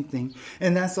only thing.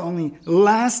 And that's the only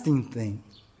lasting thing.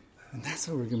 And that's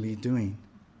what we're going to be doing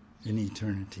in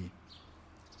eternity.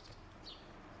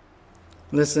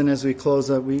 Listen, as we close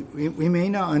up, we may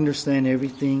not understand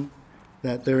everything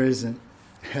that there is in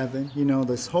heaven. You know,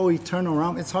 this whole eternal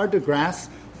realm, it's hard to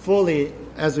grasp fully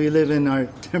as we live in our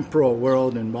temporal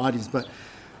world and bodies. But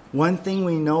one thing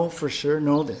we know for sure,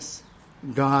 know this.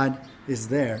 God is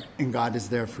there, and God is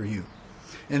there for you.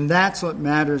 And that's what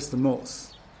matters the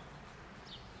most.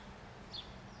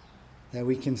 That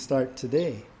we can start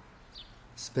today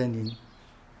spending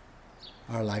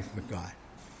our life with God.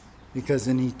 Because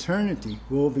in eternity,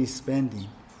 we'll be spending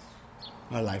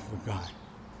our life with God.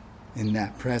 In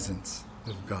that presence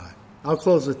of God. I'll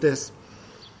close with this.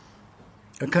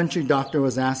 A country doctor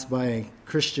was asked by a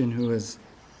Christian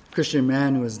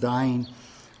man who was dying.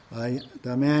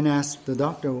 The man asked the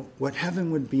doctor what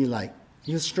heaven would be like.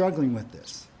 He was struggling with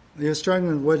this. He was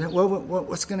struggling with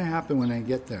what's going to happen when I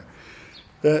get there.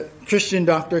 The Christian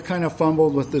doctor kind of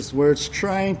fumbled with his words,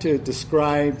 trying to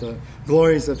describe the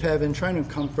glories of heaven, trying to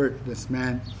comfort this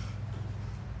man.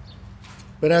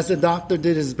 But as the doctor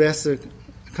did his best to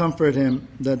comfort him,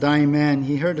 the dying man,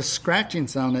 he heard a scratching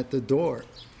sound at the door.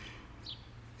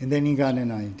 And then he got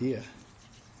an idea.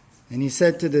 And he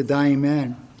said to the dying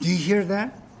man, "Do you hear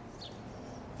that?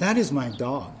 That is my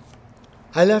dog.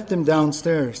 I left him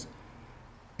downstairs.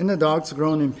 And the dog's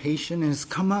grown impatient and has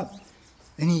come up.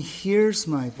 And he hears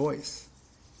my voice.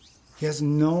 He has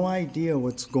no idea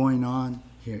what's going on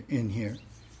in here.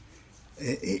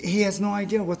 He has no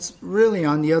idea what's really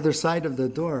on the other side of the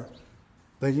door.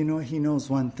 But you know, he knows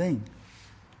one thing.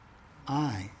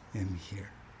 I am here."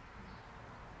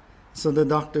 So the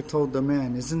doctor told the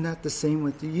man, "Isn't that the same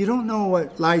with you? You don't know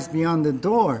what lies beyond the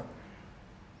door.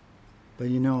 But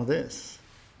you know this.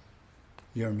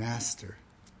 Your master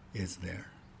is there."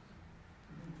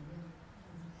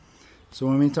 So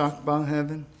when we talk about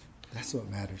heaven, that's what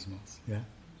matters most. Yeah?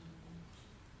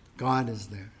 God is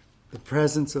there. The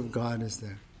presence of God is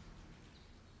there.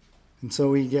 And so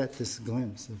we get this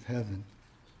glimpse of heaven.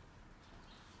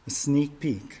 A sneak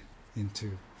peek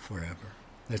into forever.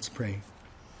 Let's pray.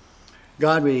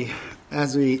 God,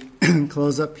 as we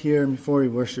close up here and before we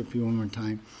worship you one more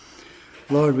time,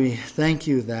 Lord, we thank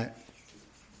you that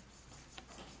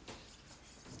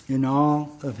in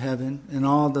all of heaven and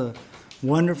all the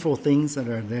wonderful things that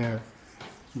are there.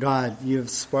 God, you have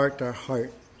sparked our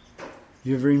heart.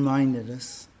 You've reminded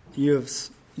us.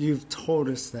 You've told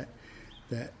us that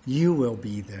you will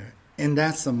be there. And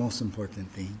that's the most important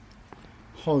thing.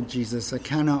 Oh, Jesus, I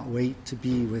cannot wait to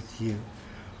be with you.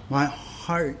 My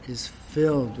heart is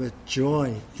filled with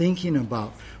joy thinking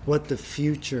about what the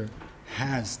future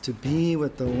has to be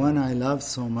with the one I love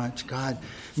so much. God,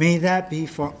 may that be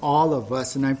for all of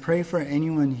us. And I pray for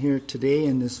anyone here today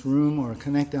in this room or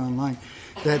connected online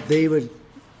that they would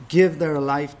give their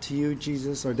life to you,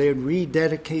 Jesus, or they would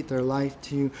rededicate their life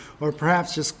to you, or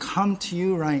perhaps just come to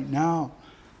you right now,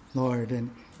 Lord, and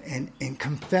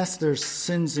confess their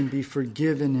sins and be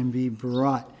forgiven and be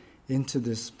brought into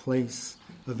this place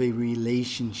of a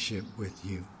relationship with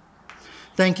you.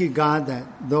 Thank you, God, that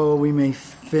though we may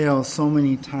fail so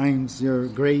many times, your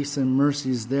grace and mercy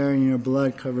is there and your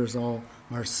blood covers all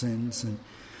our sins. And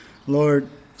Lord,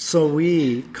 so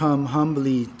we come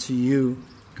humbly to you,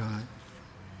 God,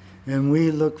 and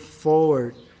we look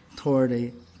forward toward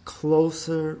a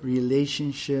closer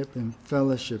relationship and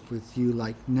fellowship with you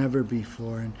like never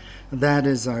before. And that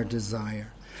is our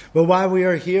desire. But while we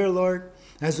are here, Lord,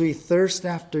 as we thirst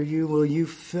after you, will you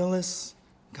fill us,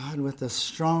 God, with a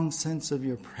strong sense of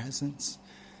your presence?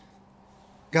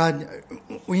 God,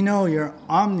 we know you're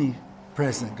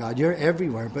omnipresent, God. You're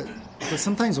everywhere, but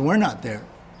sometimes we're not there.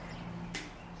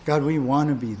 God, we want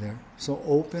to be there. So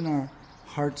open our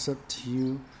hearts up to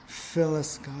you. Fill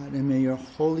us, God, and may your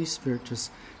Holy Spirit just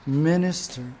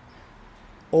minister.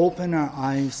 Open our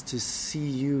eyes to see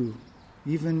you,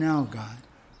 even now, God,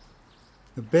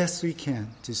 the best we can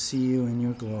to see you in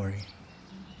your glory.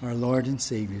 Our Lord and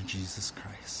Savior, Jesus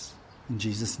Christ. In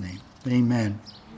Jesus' name, amen.